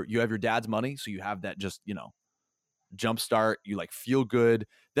have your dad's money, so you have that just, you know, jump start. You like feel good.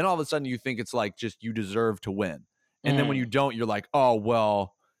 Then all of a sudden you think it's like just you deserve to win. And then when you don't, you're like, oh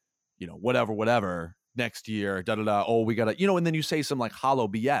well, you know, whatever. Next year, da da da. Oh, we gotta, you know, and then you say some like hollow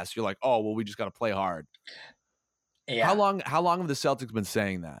BS. You're like, oh well, we just gotta play hard. Yeah. How long have the Celtics been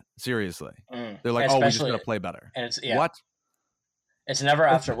saying that? Seriously. They're like, Especially, oh, we just gotta play better. And it's What? It's never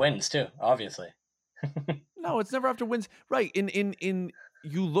after wins too, obviously. No, it's never after wins. Right. In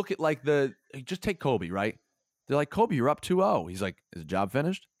you look at like just take Kobe, right? They're like, Kobe, you're up 2-0. He's like, is the job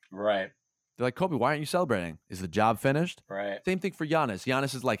finished? Right. They're like, Kobe, why aren't you celebrating? Is the job finished? Right. Same thing for Giannis.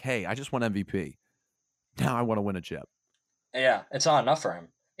 Giannis is like, hey, I just won MVP. Now I want to win a chip. Yeah, it's not enough for him.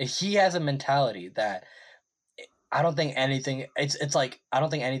 He has a mentality that I don't think anything. It's like I don't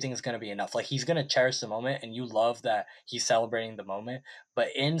think anything is gonna be enough. Like he's gonna cherish the moment, and you love that he's celebrating the moment. But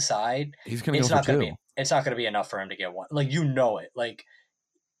inside, He's gonna it's go not for gonna two. be. It's not gonna be enough for him to get one. Like you know it. Like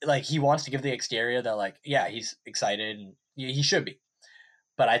he wants to give the exterior that like yeah he's excited and he should be.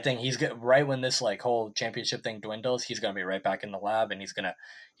 But I think he's right when this like whole championship thing dwindles, he's gonna be right back in the lab, and he's gonna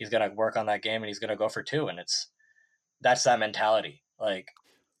work on that game, and he's gonna go for two, and that's that mentality. Like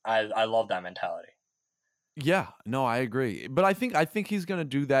I love that mentality. Yeah, no, I agree. But I think he's gonna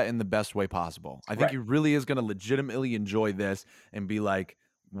do that in the best way possible. I think Right. he really is gonna legitimately enjoy this and be like,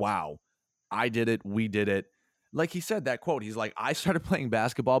 wow, I did it, we did it. Like he said that quote, he's like, I started playing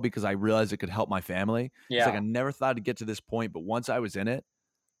basketball because I realized it could help my family. Yeah. He's like, I never thought I'd get to this point, but once I was in it,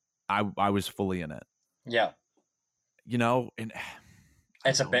 I was fully in it. Yeah. You know, and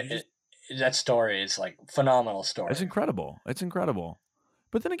it's a bit that story is like phenomenal story. It's incredible. It's incredible.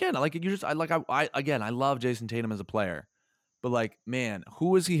 But then again, like I love Jason Tatum as a player. But like, man,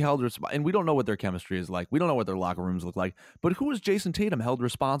 who is he held responsible? And we don't know what their chemistry is like. We don't know what their locker rooms look like. But who is Jason Tatum held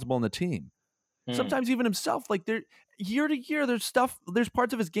responsible in the team? Sometimes even himself, like year to year, there's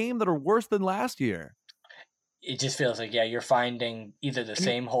parts of his game that are worse than last year. It just feels like, yeah, you're finding either the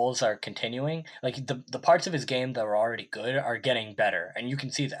same holes are continuing. Like the parts of his game that were already good are getting better, and you can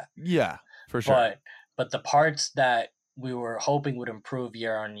see that. Yeah, for sure. But the parts that we were hoping would improve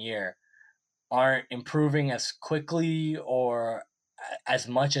year on year aren't improving as quickly or as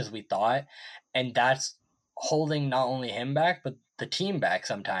much as we thought. And that's holding not only him back, but the team back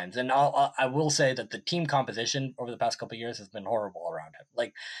sometimes. And I will say that the team composition over the past couple of years has been horrible around him.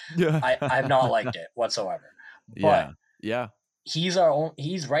 Like, yeah. I have not liked it whatsoever. But yeah, he's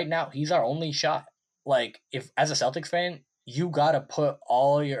right now, he's our only shot. Like, if as a Celtics fan, you got to put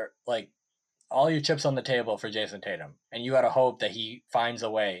all your chips on the table for Jason Tatum, and you got to hope that he finds a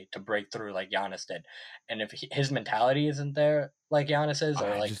way to break through like Giannis did. And if his mentality isn't there like Giannis is,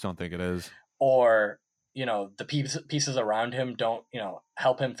 or I just don't think it is, or you know the pieces around him don't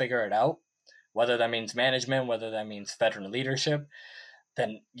help him figure it out, whether that means management, whether that means veteran leadership,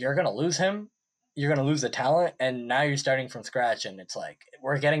 then you're gonna lose him. You're going to lose the talent, and now you're starting from scratch, and it's like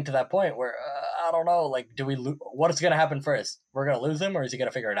we're getting to that point where I don't know, like, what is going to happen first? We're going to lose him, or is he going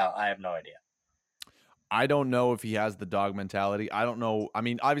to figure it out? I have no idea. I don't know if he has the dog mentality. I don't know. I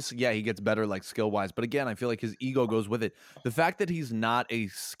mean, obviously, yeah, he gets better like skill-wise, but again, I feel like his ego goes with it. The fact that he's not a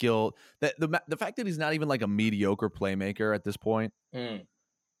the fact that he's not even like a mediocre playmaker at this point, and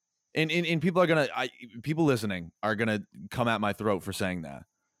people people listening are gonna come at my throat for saying that.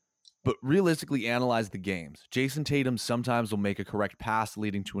 But realistically, analyze the games. Jason Tatum sometimes will make a correct pass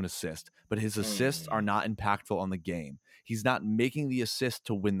leading to an assist, but his assists are not impactful on the game. He's not making the assist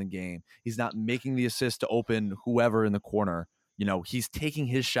to win the game. He's not making the assist to open whoever in the corner. You know, he's taking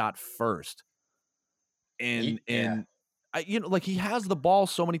his shot first. And like he has the ball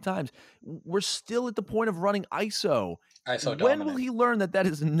so many times. We're still at the point of running ISO. ISO dominant. When will he learn that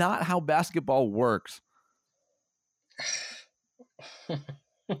is not how basketball works?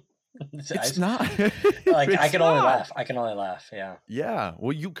 It's not. Like I can only laugh. Yeah. Yeah.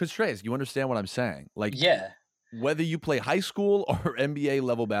 Well, because Shreyas, you understand what I'm saying. Like, yeah. Whether you play high school or NBA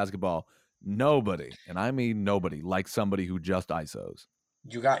level basketball, nobody, and I mean nobody, likes somebody who just ISOs.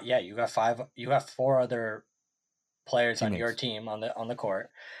 You got 4 other players teammates on your team on the court,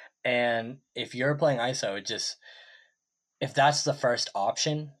 and if you're playing ISO, if that's the first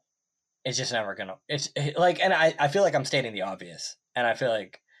option, it's just never gonna. It's like, and I feel like I'm stating the obvious, and I feel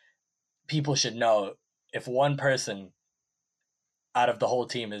like people should know if one person out of the whole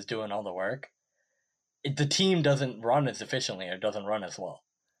team is doing all the work, the team doesn't run as efficiently or doesn't run as well.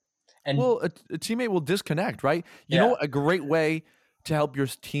 And well, a teammate will disconnect, right? You know, a great way to help your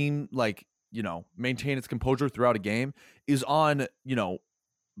team, like, maintain its composure throughout a game is on,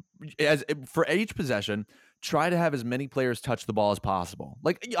 as for each possession, try to have as many players touch the ball as possible.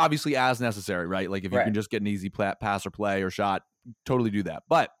 Like, obviously, as necessary, right? Like, if you can just get an easy pass or play or shot, totally do that.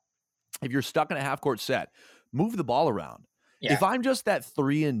 But if you're stuck in a half-court set, move the ball around. Yeah. If I'm just that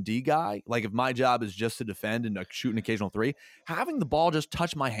 3-and-D guy, like if my job is just to defend and shoot an occasional three, having the ball just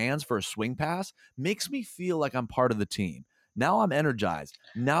touch my hands for a swing pass makes me feel like I'm part of the team. Now I'm energized.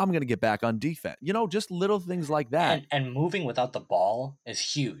 Now I'm going to get back on defense. Just little things like that. And moving without the ball is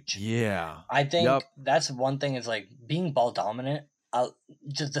huge. Yeah. I think that's one thing is like being ball dominant,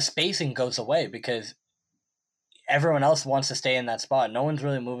 just the spacing goes away because everyone else wants to stay in that spot. No one's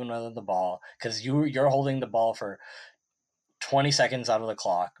really moving without the ball because you're holding the ball for 20 seconds out of the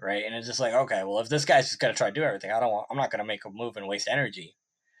clock, right? And it's just like, okay, well, if this guy's just going to try to do everything, I'm not going to make a move and waste energy.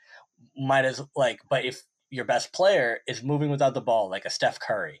 But if your best player is moving without the ball, like a Steph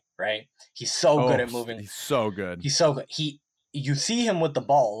Curry, right? He's so good at moving. He's so good. You see him with the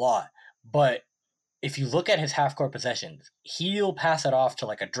ball a lot, but if you look at his half-court possessions, he'll pass it off to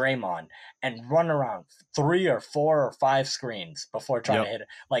like a Draymond and run around 3 or 4 or 5 screens before trying to hit it.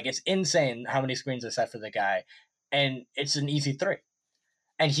 Like, it's insane how many screens are set for the guy, and it's an easy 3.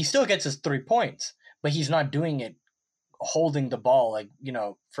 And he still gets his 3 points, but he's not doing it holding the ball, like,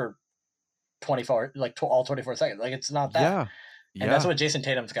 for 24, like all 24 seconds. Like, it's not that. Yeah. And that's what Jason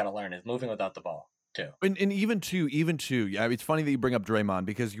Tatum's got to learn, is moving without the ball too. And even too, it's funny that you bring up Draymond,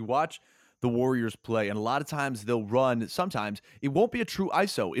 because you watch the Warriors play, and a lot of times they'll run. Sometimes it won't be a true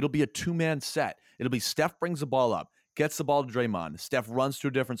ISO. It'll be a 2-man set. It'll be Steph brings the ball up, gets the ball to Draymond. Steph runs to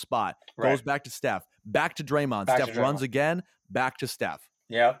a different spot, goes back to Steph, back to Draymond. Steph runs again, back to Steph.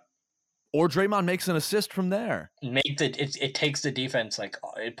 Yep. Or Draymond makes an assist from there. It takes the defense, like,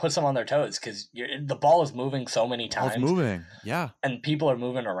 it puts them on their toes because the ball is moving so many times. It's moving, yeah. And people are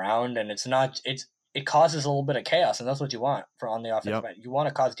moving around, and it causes a little bit of chaos, and that's what you want on the offensive end. You want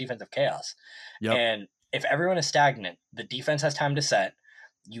to cause defensive chaos. Yep. And if everyone is stagnant, the defense has time to set.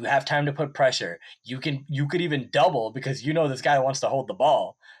 You have time to put pressure. You could even double because this guy wants to hold the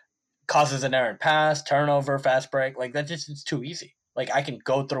ball. Causes an errant pass, turnover, fast break. Like, it's too easy. Like, I can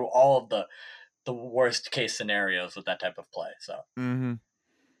go through all of the worst case scenarios with that type of play. So.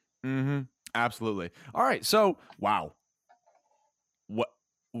 Absolutely. All right. So, wow. What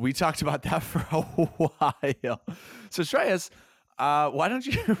we talked about that for a while. So, Shreyas, why don't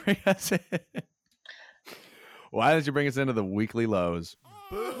you bring us in? Why don't you bring us into the weekly lows?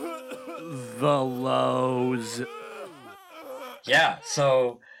 The lows. Yeah.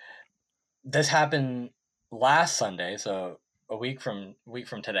 So this happened last Sunday. So a week from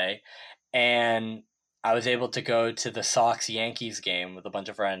today, and I was able to go to the Sox-Yankees game with a bunch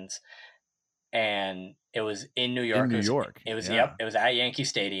of friends, and it was in New York. It was at Yankee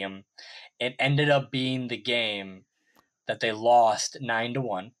Stadium. It ended up being the game that they lost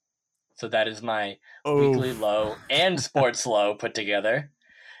 9-1. So that is my weekly low and sports low put together.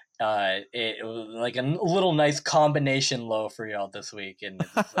 It was like a little nice combination low for y'all this week, and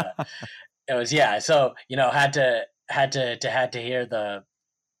it was So had to hear the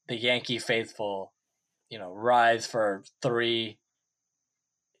Yankee faithful, rise for 3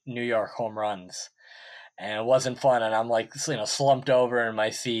 New York home runs, and it wasn't fun. And I'm like, slumped over in my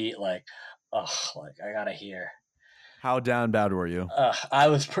seat, like, I gotta hear. How down bad were you? I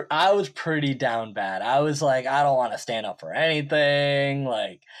was pretty down bad. I was like, I don't want to stand up for anything.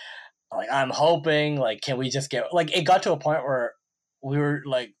 Like I'm hoping, like, can we just get, like, it got to a point where we were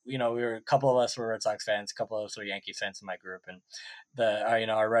like, a couple of us were Red Sox fans, a couple of us were Yankees fans in my group, and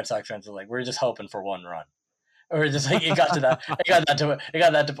our Red Sox fans were like, we're just hoping for one run. Or just like, it got that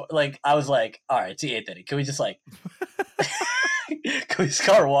to like, I was like, all right, it's the 8th inning. Can we just like, can we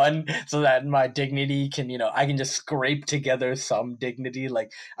score one so that my dignity can, I can just scrape together some dignity.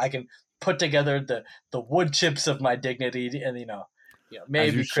 Like, I can put together the wood chips of my dignity, and maybe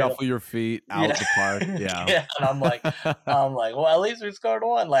as you shuffle your feet out the park. Yeah. And I'm like, well, at least we scored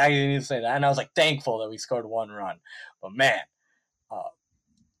one. Like, I didn't even say that, and I was like thankful that we scored one run. But man,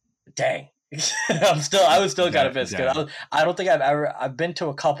 dang. I was still kind of pissed because I don't think I've been to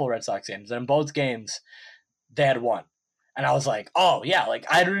a couple Red Sox games, and in both games they had won, and I was like, oh yeah, like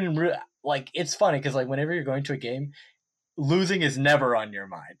I didn't like. It's funny because like whenever you're going to a game, losing is never on your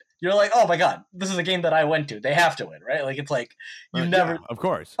mind. You're like, oh my god, this is a game that I went to. They have to win, right? Like, it's like you never. Of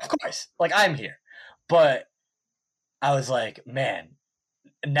course. Like, I'm here, but I was like, man.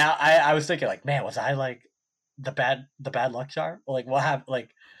 Now I was thinking like, man, was I like the bad luck charm? Like, what happened? Like.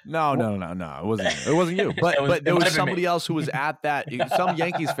 No. It wasn't you. But there was somebody else who was at that. Some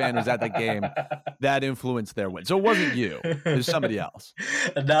Yankees fan was at that game that influenced their win. So it wasn't you. It was somebody else.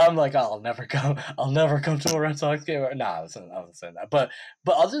 And now I'm like, I'll never come to a Red Sox game. No, I wasn't saying that. But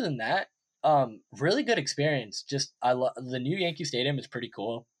other than that, Really good experience. Just I love the new Yankee Stadium is pretty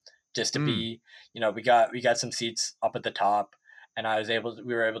cool. Just to be, we got some seats up at the top, and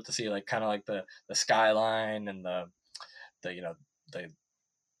we were able to see like kind of like the skyline and the the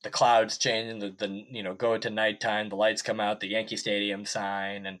the clouds changing, the go into nighttime, the lights come out, the Yankee Stadium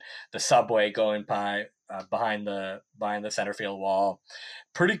sign, and the subway going by behind the center field wall.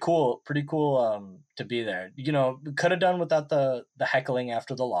 Pretty cool. To be there. We could have done without the heckling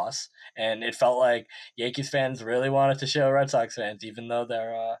after the loss, and it felt like Yankees fans really wanted to show Red Sox fans, even though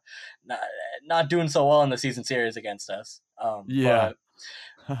they're not doing so well in the season series against us. Yeah.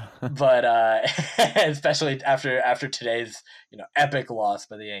 But especially after today's epic loss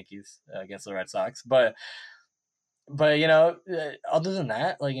by the Yankees against the Red Sox, but other than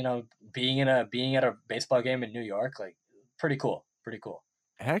that, like being at a baseball game in New York, like pretty cool.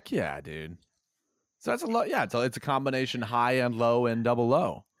 Heck yeah, dude. So that's a lot. Yeah, it's a combination high and low and double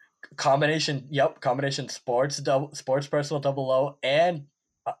low. Combination sports personal double low and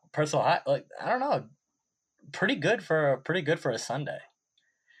personal high. Like I don't know, pretty good for a Sunday.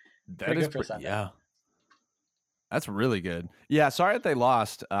 Yeah. That's really good. Yeah, sorry that they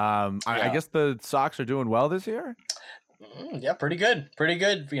lost. I guess the Sox are doing well this year. Yeah, pretty good.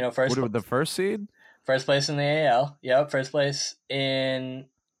 The first seed, first place in the AL. Yep, first place in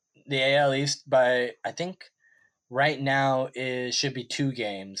the AL East by I think right now should be 2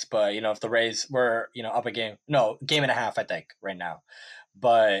 games. But if the Rays were up a game, game and a half, I think right now.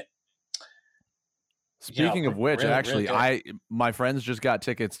 But speaking of which, really, actually, really my friends just got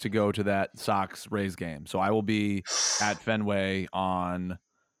tickets to go to that Sox Rays game, so I will be at Fenway on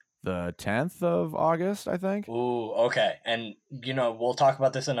the 10th of August, I think. Ooh, okay. And we'll talk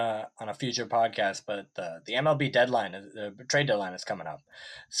about this on a future podcast, but the MLB deadline, the trade deadline is coming up.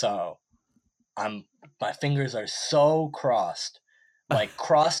 So my fingers are so crossed. Like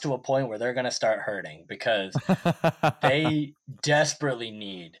crossed to a point where they're going to start hurting because they desperately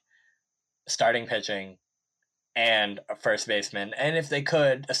need starting pitching and a first baseman, and if they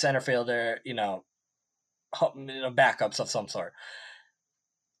could, a center fielder, backups of some sort.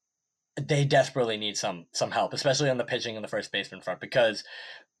 They desperately need some help, especially on the pitching and the first baseman front, because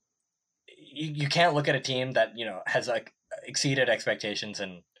you can't look at a team that has like exceeded expectations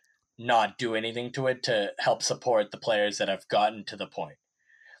and not do anything to it to help support the players that have gotten to the point.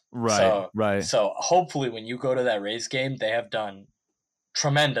 Right. So hopefully when you go to that Rays game, they have done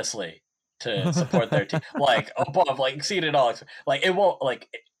tremendously to support their team, like above, like exceeded all. Like it won't, like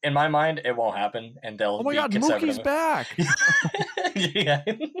in my mind, it won't happen, and they'll. Oh my be God, conservative. Mookie's back! Yeah,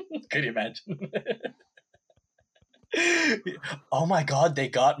 could you imagine? Oh my God, they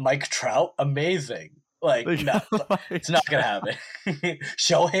got Mike Trout. Amazing. Like no, it's not gonna happen.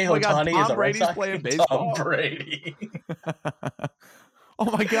 Shohei Ohtani is a Red Sox playing baseball. Tom Brady. Oh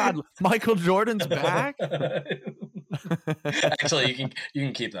my God, Michael Jordan's back. Actually, you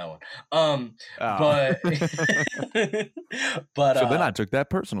can keep that one. But so then I took that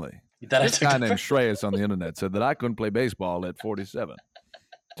personally. This guy named Shreyas on the internet said that I couldn't play baseball at 47.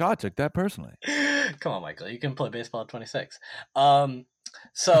 So I took that personally. Come on, Michael, you can play baseball at 26.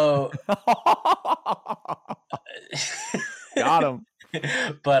 So got him.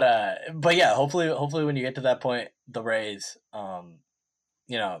 But yeah, hopefully when you get to that point, the Rays,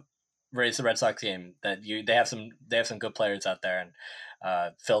 raise the Red Sox game, that they have some good players out there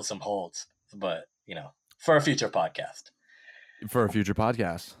and fill some holes. But for a future podcast.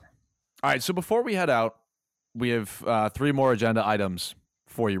 All right. So before we head out, we have 3 more agenda items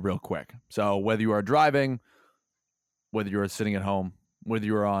for you real quick. So whether you are driving, whether you're sitting at home, whether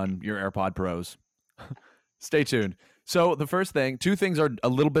you're on your AirPod Pros, stay tuned. So the first thing, 2 things are a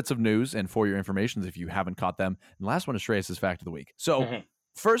little bits of news and for your information if you haven't caught them. And the last one is Shreyas' fact of the week. So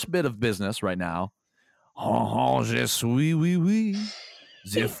first bit of business right now. Oh, je suis, oui, oui.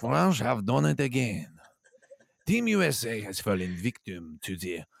 The French have done it again. Team USA has fallen victim to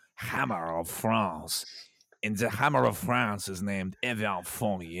the Hammer of France. And the Hammer of France is named Evan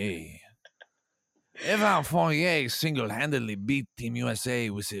Fournier. Evan Fournier single-handedly beat Team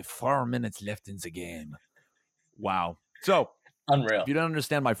USA with 4 minutes left in the game. Wow. So, unreal. If you don't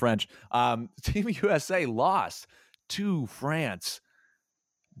understand my French, Team USA lost to France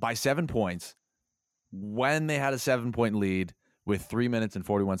by 7 points when they had a 7-point lead with 3 minutes and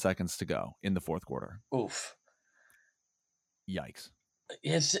 41 seconds to go in the fourth quarter. Oof. Yikes.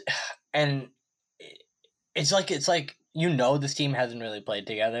 It's like this team hasn't really played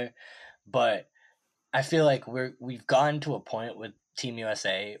together, but I feel like we've gotten to a point with Team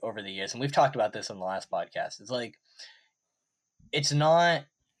USA over the years, and we've talked about this in the last podcast. It's like you're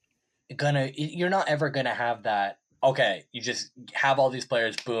not ever gonna have that. Okay, you just have all these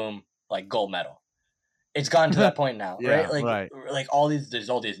players, boom, like gold medal. It's gotten to that point now, right? Yeah, right. Like there's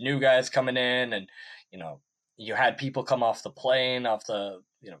all these new guys coming in, and you know, you had people come off the plane, off the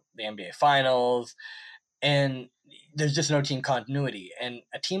the NBA finals, and there's just no team continuity. And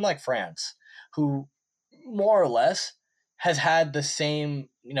a team like France, who more or less has had the same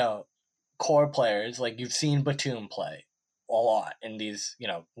core players, like you've seen Batum play a lot in these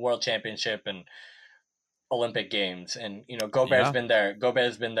World Championship and Olympic games, and Gobert's Yeah. been there.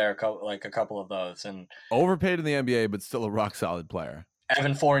 Gobert's been there a couple of those, and Overpaid in the NBA, but still a rock solid player.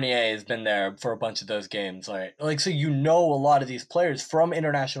 Evan Fournier has been there for a bunch of those games, right? Like, so a lot of these players from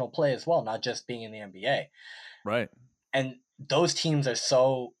international play as well, not just being in the NBA. Right. And those teams are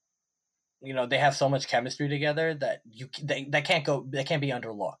so, they have so much chemistry together that they can't be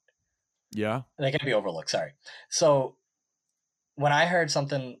underlooked. Yeah. They can't be overlooked. Sorry. So when I heard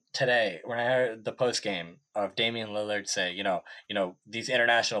something today, when I heard the post game of Damian Lillard say, these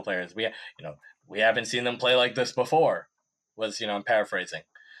international players, we haven't seen them play like this before, was, I'm paraphrasing.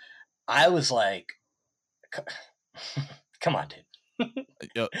 I was like, come on, dude.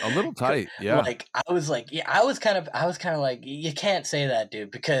 A little tight. Yeah. Like, I was kind of like, you can't say that,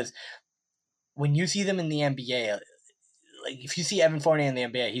 dude, because when you see them in the NBA, like if you see Evan Fournier in the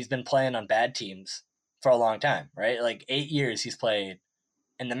NBA, he's been playing on bad teams for a long time, right? Like 8 years he's played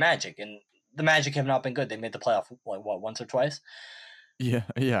in the Magic, and the Magic have not been good. They made the playoff like once or twice. Yeah.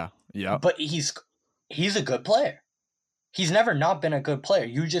 But he's a good player. He's never not been a good player.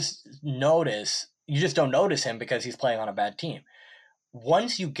 You just don't notice him because he's playing on a bad team.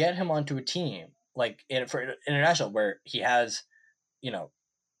 Once you get him onto a team like for international where he has,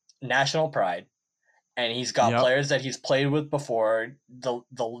 national pride, and he's got players that he's played with before,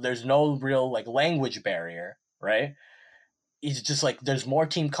 there's no real like language barrier, right? He's just like, there's more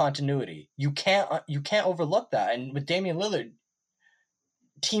team continuity. You can't overlook that. And with Damian Lillard,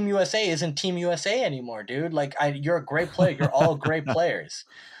 Team USA isn't Team USA anymore, dude. Like, you're a great player. You're all great players,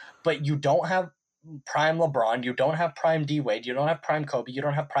 but you don't have prime LeBron. You don't have prime D Wade. You don't have prime Kobe. You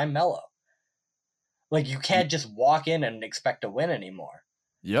don't have prime Melo. Like, you can't just walk in and expect to win anymore.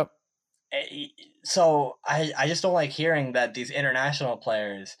 Yep. So I just don't like hearing that these international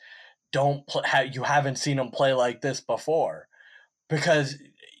players you haven't seen them play like this before, because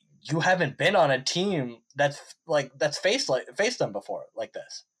you haven't been on a team that's faced them before like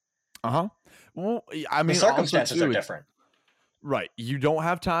this. Well, I mean, the circumstances are different. Right. You don't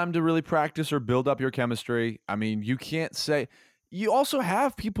have time to really practice or build up your chemistry. I mean, you can't say. You also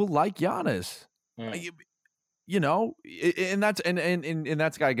have people like Giannis. And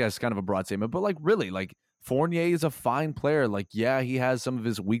that's I guess kind of a broad statement, but like really, like Fournier is a fine player. Like, yeah, he has some of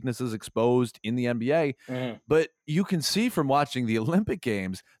his weaknesses exposed in the NBA, but you can see from watching the Olympic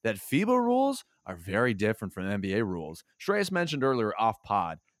Games that FIBA rules are very different from NBA rules. Shreyas mentioned earlier off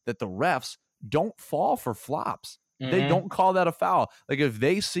pod that the refs don't fall for flops. They don't call that a foul. Like, if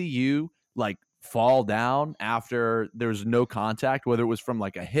they see you like fall down after there's no contact, whether it was from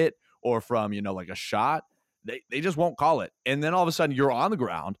like a hit or from, like a shot, they just won't call it. And then all of a sudden you're on the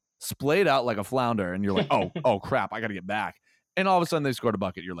ground, splayed out like a flounder, and you're like, oh crap, I got to get back. And all of a sudden they scored a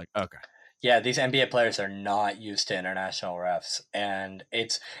bucket. You're like, okay. Yeah, these NBA players are not used to international refs, and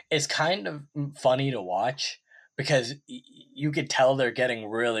it's kind of funny to watch because you could tell they're getting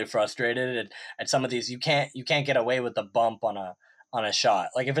really frustrated. And at some of these, you can't get away with the bump on a shot.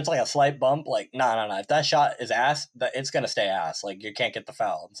 Like, if it's like a slight bump, like no. If that shot is ass, it's gonna stay ass. Like, you can't get the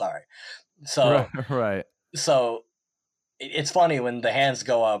foul. I'm sorry. So right. So it's funny when the hands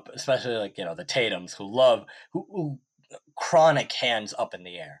go up, especially like the Tatums who chronic hands up in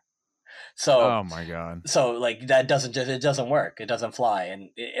the air. So, oh my God. So like that it doesn't work. It doesn't fly. And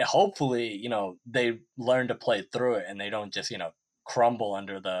hopefully, they learn to play through it, and they don't just, crumble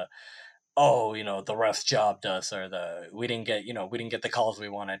under the ref's jobbed us, or we didn't get the calls we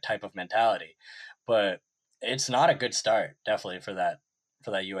wanted type of mentality. But it's not a good start, definitely, for that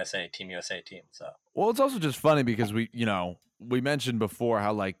Team USA team. So, well, it's also just funny because we mentioned before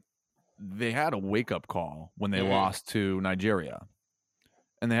how like they had a wake up call when they lost to Nigeria.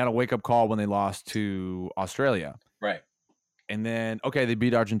 And they had a wake-up call when they lost to Australia. Right. And then, okay, they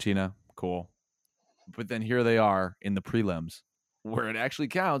beat Argentina. Cool. But then here they are in the prelims where it actually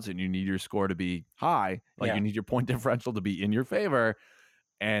counts, and you need your score to be high. Like, you need your point differential to be in your favor.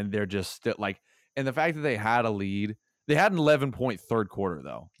 And they're just still like, and the fact that they had a lead, they had an 11-point third quarter,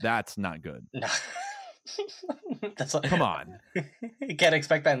 though. That's not good. No. Come on. You can't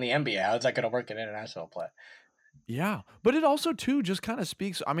expect that in the NBA. How's that going to work in international play? Yeah, but it also, too, just kind of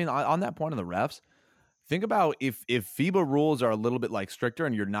speaks. I mean, on that point of the refs, think about if FIBA rules are a little bit like stricter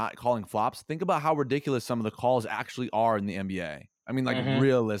and you're not calling flops, think about how ridiculous some of the calls actually are in the NBA. I mean, like Mm-hmm.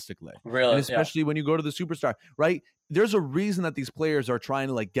 realistically, and Really, yeah. especially when you go to the superstar, right? There's a reason that these players are trying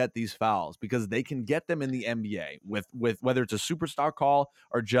to like get these fouls because they can get them in the NBA with whether it's a superstar call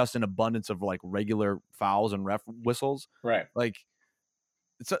or just an abundance of like regular fouls and ref whistles. Right. Like,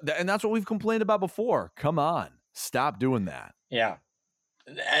 and that's what we've complained about before. Come on, stop doing that. Yeah.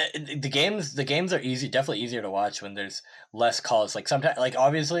 The games are definitely easier to watch when there's less calls. Like sometimes, like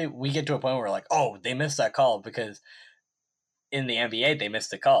obviously, we get to a point where we're like, oh, they missed that call because in the NBA they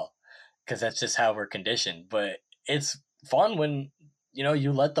missed the call because that's just how we're conditioned. But it's fun when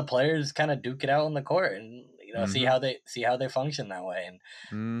you let the players kind of duke it out on the court and see how they function that way.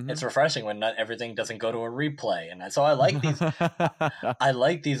 And it's refreshing when not everything doesn't go to a replay. And so I like these. I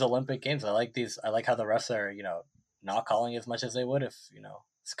like these Olympic games. I like how the refs are not calling as much as they would if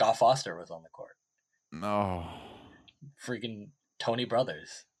Scott Foster was on the court. Oh, Freaking Tony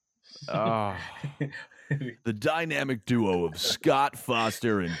Brothers. oh. The dynamic duo of Scott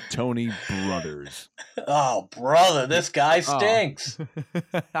Foster and Tony Brothers. Oh, brother, this guy stinks.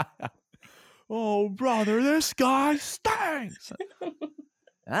 Oh, brother, this guy stinks.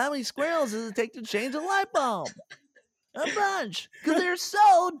 How many squirrels does it take to change a light bulb? A bunch, because they're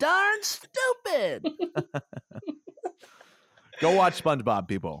so darn stupid. Go watch SpongeBob,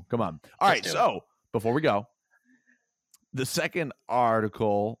 people. Come on. All right, so before we go, the second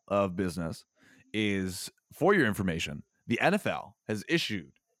article of business is, for your information, the NFL has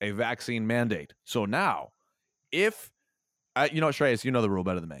issued a vaccine mandate. So now, if, Shreyas, you know the rule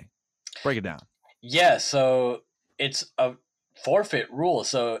better than me. Break it down. Yeah, so it's a forfeit rule.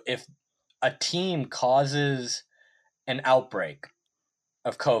 So if a team causes an outbreak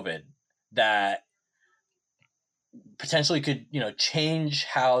of COVID that potentially could, change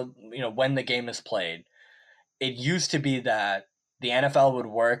how, when the game is played, it used to be that the NFL would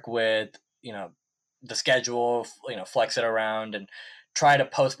work with, the schedule, flex it around and try to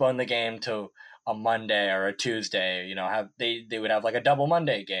postpone the game to a Monday or a Tuesday. They would have like a double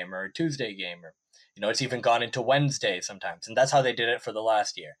Monday game or a Tuesday game, or it's even gone into Wednesday sometimes, and that's how they did it for the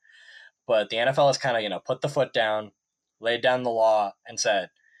last year. But the NFL has kind of put the foot down, laid down the law, and said,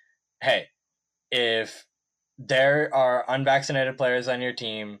 "Hey, if there are unvaccinated players on your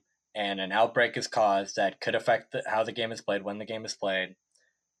team and an outbreak is caused that could affect how the game is played, when the game is played,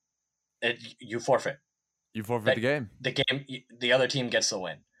 you forfeit. You forfeit the game. The other team gets the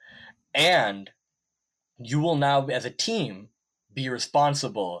win. And you will now, as a team, be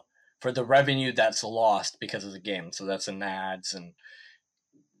responsible for the revenue that's lost because of the game. So that's in ads and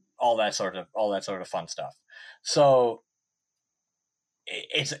all that sort of fun stuff. So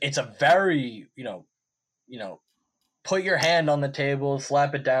it's a very, put your hand on the table,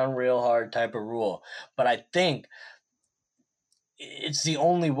 slap it down real hard type of rule. But I think it's the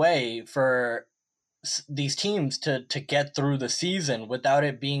only way for these teams to get through the season without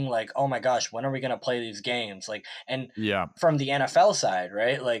it being like, oh my gosh, when are we going to play these games? Like, and from the NFL side,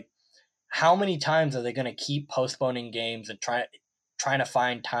 right? Like, how many times are they going to keep postponing games and trying to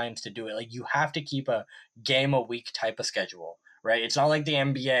find times to do it? Like, you have to keep a game a week type of schedule, right? It's not like the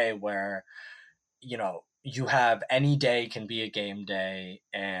NBA where, you have any day can be a game day,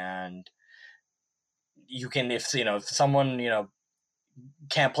 and you can, if someone,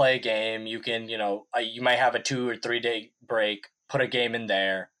 can't play a game, you can, you might have a 2 or 3 day break, put a game in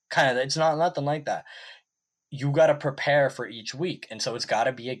there. Kind of, it's not nothing like that. You got to prepare for each week, and so it's got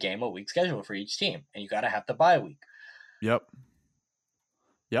to be a game a week schedule for each team, and you got to have the bye week. Yep.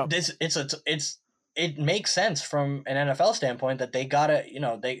 It makes sense from an NFL standpoint that they gotta,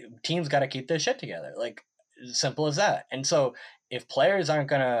 teams got to keep their shit together. Like, simple as that. And so if players aren't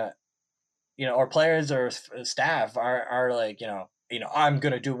gonna, or players or staff are like, I'm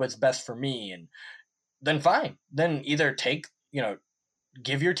gonna do what's best for me, and then fine. Then either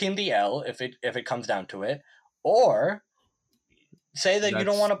give your team the L if it comes down to it, or say that you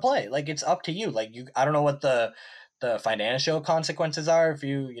don't want to play. Like, it's up to you. Like, I don't know what the financial consequences are if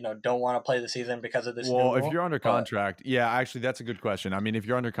you don't want to play the season because of this. Well, if you're under contract, actually that's a good question. I mean, if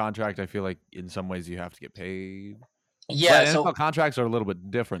you're under contract, I feel like in some ways you have to get paid. Yeah, but NFL contracts are a little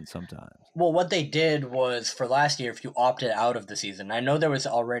bit different sometimes. Well, what they did was, for last year, if you opted out of the season, I know there was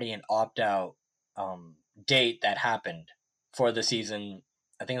already an opt-out date that happened for the season.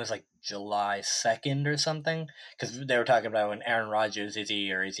 I think it was like July 2nd or something, because they were talking about when Aaron Rodgers, is he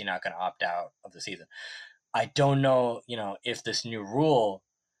not going to opt out of the season. I don't know, if this new rule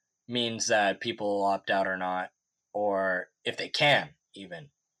means that people opt out or not, or if they can even.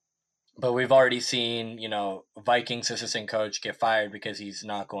 But we've already seen, Vikings assistant coach get fired because he's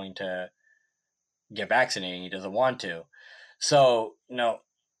not going to get vaccinated. He doesn't want to. So,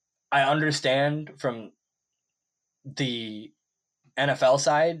 I understand from the NFL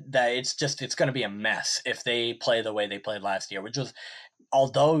side that it's going to be a mess if they play the way they played last year, which was,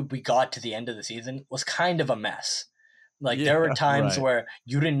 although we got to the end of the season, was kind of a mess. Like there were Yeah, times right. where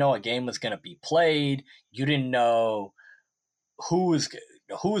you didn't know a game was going to be played. You didn't know who was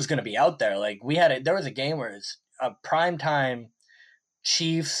going to be out there. Like there was a game where it's a primetime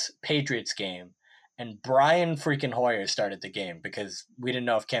Chiefs Patriots game, and Brian freaking Hoyer started the game because we didn't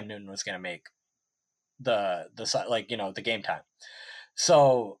know if Cam Newton was going to make the the game time.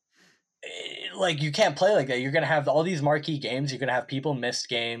 So like you can't play like that. You're going to have all these marquee games. You're going to have people miss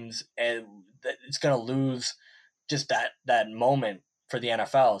games, and it's going to lose just that moment for the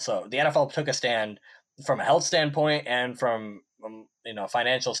NFL. So the NFL took a stand from a health standpoint and from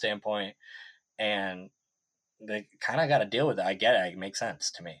financial standpoint, and they kind of got to deal with it. I get it. It makes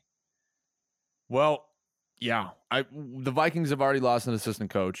sense to me. Well, yeah, the Vikings have already lost an assistant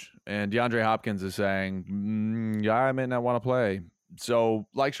coach, and DeAndre Hopkins is saying, yeah, I may not want to play. So,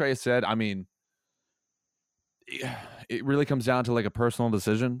 like Shreyas said, I mean, it really comes down to like a personal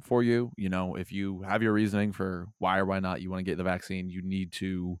decision for you. You know, if you have your reasoning for why or why not you want to get the vaccine, you need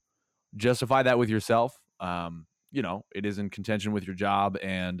to justify that with yourself. You know, it is in contention with your job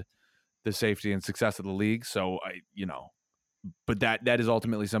and the safety and success of the league. So, but that is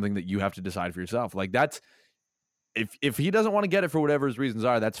ultimately something that you have to decide for yourself. Like that's, if he doesn't want to get it for whatever his reasons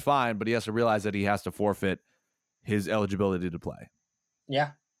are, that's fine. But he has to realize that he has to forfeit his eligibility to play.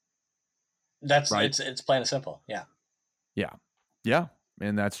 Yeah, that's right. It's plain and simple. Yeah, yeah,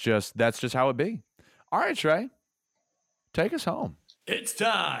 and that's just how it be. All right, Shrey, take us home. It's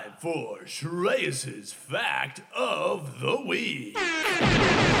time for Shreyas' Fact of the Week.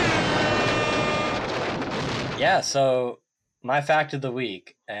 Yeah. So my fact of the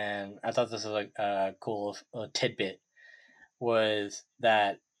week, and I thought this was a cool tidbit, was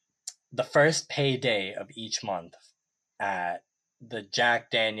that the first payday of each month at the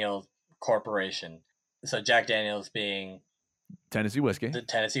Jack Daniel's Corporation, so Jack Daniel's being Tennessee whiskey, the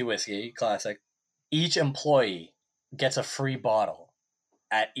Tennessee whiskey classic, each employee gets a free bottle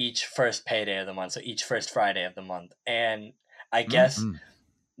at each first payday of the month, so each first Friday of the month. And I guess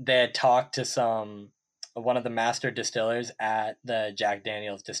they had talked to one of the master distillers at the Jack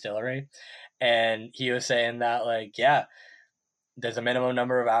Daniel's distillery, and he was saying that like, yeah, there's a minimum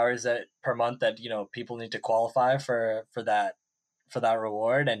number of hours that per month that people need to qualify for that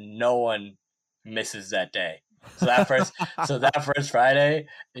reward, and no one misses that day. So that first Friday,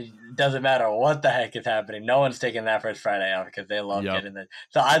 it doesn't matter what the heck is happening. No one's taking that first Friday off because they love getting it.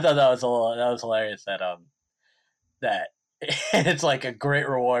 So I thought that was hilarious that it's like a great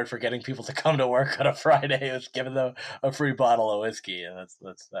reward for getting people to come to work on a Friday. It was giving them a free bottle of whiskey, and that's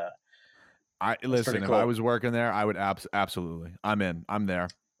listen. cool. If I was working there, I would absolutely. I'm in. I'm there.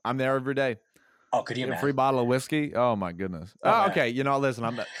 I'm there every day. Oh, could you imagine? A free bottle of whiskey? Oh my goodness. Okay. Listen.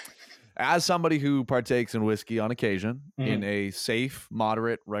 I'm as somebody who partakes in whiskey on occasion in a safe,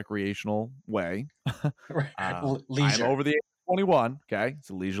 moderate, recreational way. I'm over the age of 21. Okay, it's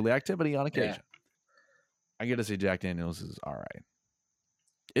a leisurely activity on occasion. Yeah. I get to say Jack Daniel's is all right.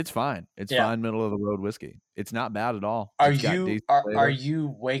 It's fine. It's fine, middle of the road whiskey. It's not bad at all. Are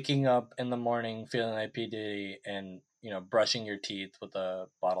you waking up in the morning feeling like PD and brushing your teeth with a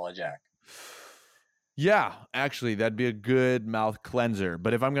bottle of Jack? Yeah, actually, that'd be a good mouth cleanser.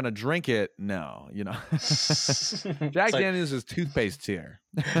 But if I'm gonna drink it, no, Jack Daniel's is toothpaste tier.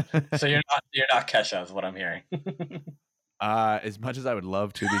 So you're not Kesha, is what I'm hearing. As much as I would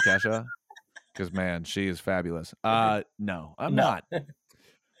love to be Kesha, because man, she is fabulous. No, I'm not.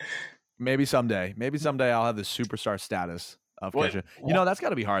 Maybe someday I'll have the superstar status of Kesha. That's got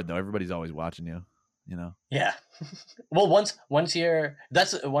to be hard though. Everybody's always watching you. Yeah. Well, once you're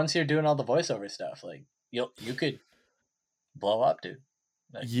doing all the voiceover stuff, like you could blow up, dude.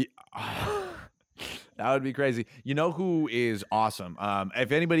 Like, yeah. That would be crazy. You know who is awesome?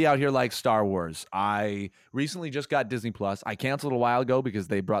 If anybody out here likes Star Wars, I recently just got Disney Plus. I canceled a while ago because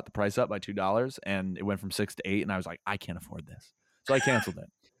they brought the price up by $2 and it went from $6 to $8, and I was like, I can't afford this, so I canceled it.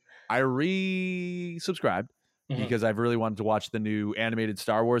 I re-subscribed because I've really wanted to watch the new animated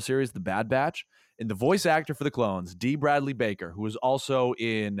Star Wars series, The Bad Batch. And the voice actor for the clones, D. Bradley Baker, who is also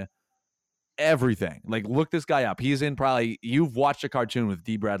in everything. Like, look this guy up. He's in you've watched a cartoon with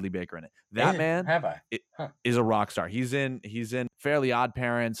D. Bradley Baker in it. That man have I? Is a rock star. He's in Fairly Odd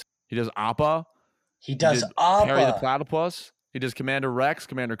Parents. He does Appa. He does Appa. Perry the Platypus. He does Commander Rex,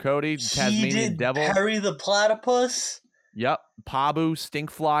 Commander Cody, Tasmanian Devil. Perry the Platypus? Yep. Pabu,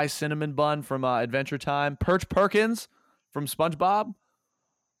 Stinkfly, Cinnamon Bun from Adventure Time. Perch Perkins from SpongeBob.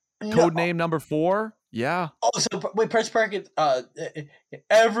 Codename number 4. Yeah. Oh, so wait, Perch Perkins.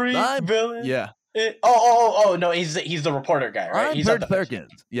 Every villain. Yeah. No, he's the reporter guy, right? He's Bert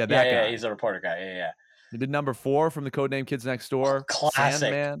Perkins. Yeah, that guy. Yeah, he's the reporter guy. Yeah. He did number 4 from the Codename Kids Next Door. Classic.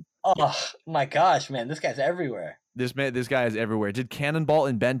 Sandman. Oh my gosh, man, this guy's everywhere. This guy is everywhere. Did Cannonball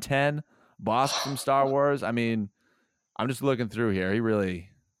in Ben 10, Bosk from Star Wars. I mean, I'm just looking through here. And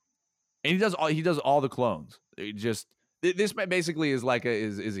he does all the clones. This man basically is like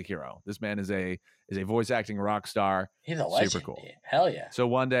is a hero. This man is a voice acting rock star. He's a legend. Super cool. Dude. Hell yeah. So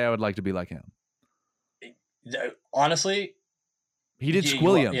one day I would like to be like him. Honestly, he did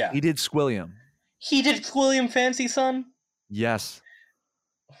Squilliam. Yeah. He did Squilliam. He did Squilliam Fancy Son? Yes.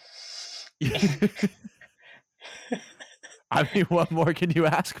 I mean, what more can you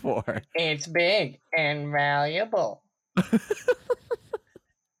ask for? It's big and valuable.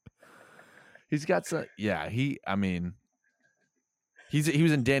 He's got some. Yeah, he was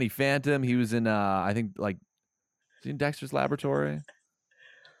in Danny Phantom. He was in I think like is he in Dexter's Laboratory.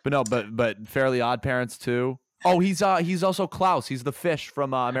 But Fairly Odd Parents too. Oh, he's also Klaus. He's the fish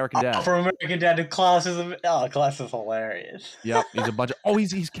from American Dad. From American Dad, Klaus is hilarious. Yep, he's a bunch of. Oh,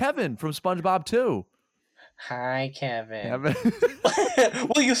 he's Kevin from SpongeBob too. Hi, Kevin.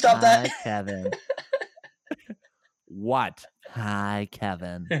 Will you stop that? Hi, Kevin. What? Hi,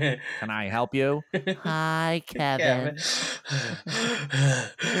 Kevin. Can I help you? Hi, Kevin.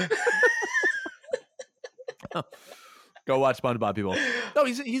 Go watch SpongeBob, people. No,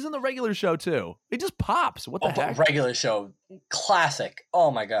 he's in the regular show too. He just pops. What the heck? Regular show, classic. Oh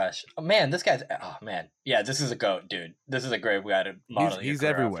my gosh, man, this guy's. Oh man, yeah, this is a goat, dude. This is a great guy to model. He's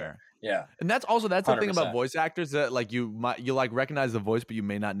everywhere. Yeah, and that's the 100%. thing about voice actors that like you like recognize the voice, but you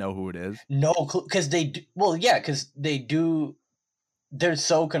may not know who it is. No, because they do. Well, yeah, because they do. They're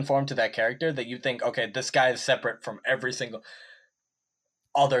so conformed to that character that you think, okay, this guy is separate from every single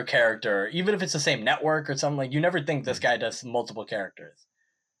other character, even if it's the same network or something. Like you never think this guy does multiple characters,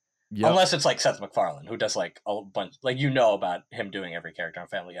 unless it's like Seth MacFarlane, who does like a bunch. Like about him doing every character on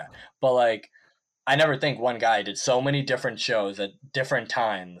Family Guy, but like I never think one guy did so many different shows at different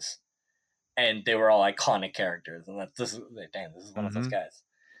times. And they were all iconic characters, and this is one of those guys.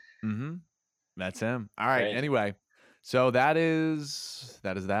 Mm-hmm. That's him. All right. Crazy. Anyway, so that is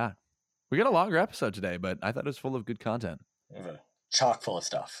that. We got a longer episode today, but I thought it was full of good content. Chock full of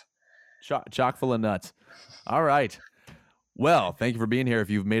stuff. Chock full of nuts. All right. Well, thank you for being here. If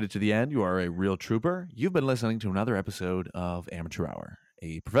you've made it to the end, you are a real trooper. You've been listening to another episode of Amateur Hour,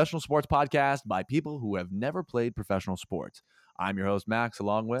 a professional sports podcast by people who have never played professional sports. I'm your host, Max,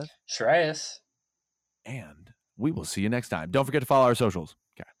 along with Shreyas. And we will see you next time. Don't forget to follow our socials.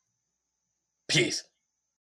 Okay. Peace.